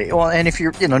 Definitely. Well, and if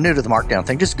you're new to the Markdown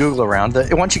thing, just Google around.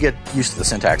 Once you get used to the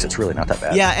syntax, it's really not that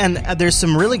bad. Yeah, and there's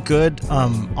some really good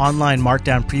online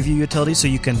Markdown preview utilities, so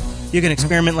you can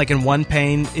experiment like in one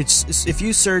pane. It's if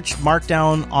you search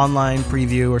Markdown online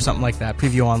preview or something like that,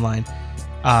 preview online.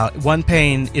 One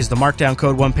pane is the Markdown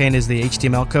code, one pane is the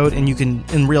HTML code, and you can,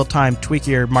 in real time, tweak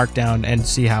your Markdown and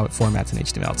see how it formats in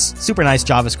HTML. It's super nice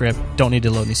JavaScript. Don't need to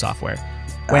load any software.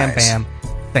 Wham, bam.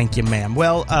 Thank you, ma'am.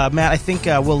 Well, Matt, I think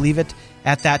we'll leave it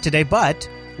at that today, but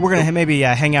we're going to maybe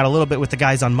hang out a little bit with the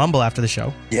guys on Mumble after the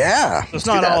show. Yeah.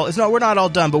 So we're not all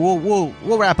done, but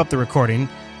we'll wrap up the recording.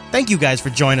 Thank you guys for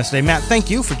joining us today. Matt,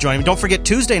 thank you for joining me. Don't forget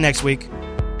Tuesday next week.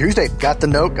 Tuesday, got the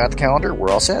note, got the calendar, we're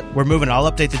all set. We're moving. I'll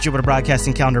update the Jupiter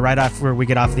Broadcasting calendar right after we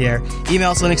get off the air. Email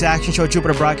us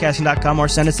linuxactionshow@jupiterbroadcasting.com or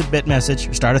send us a bit message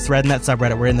or start a thread in that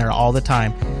subreddit. We're in there all the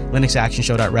time.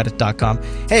 linuxactionshow.reddit.com.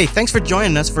 Hey, thanks for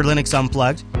joining us for Linux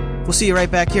Unplugged. We'll see you right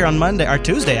back here on Monday, or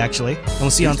Tuesday actually, and we'll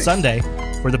see you on Sunday.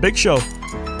 for the big show.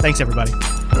 Thanks, everybody.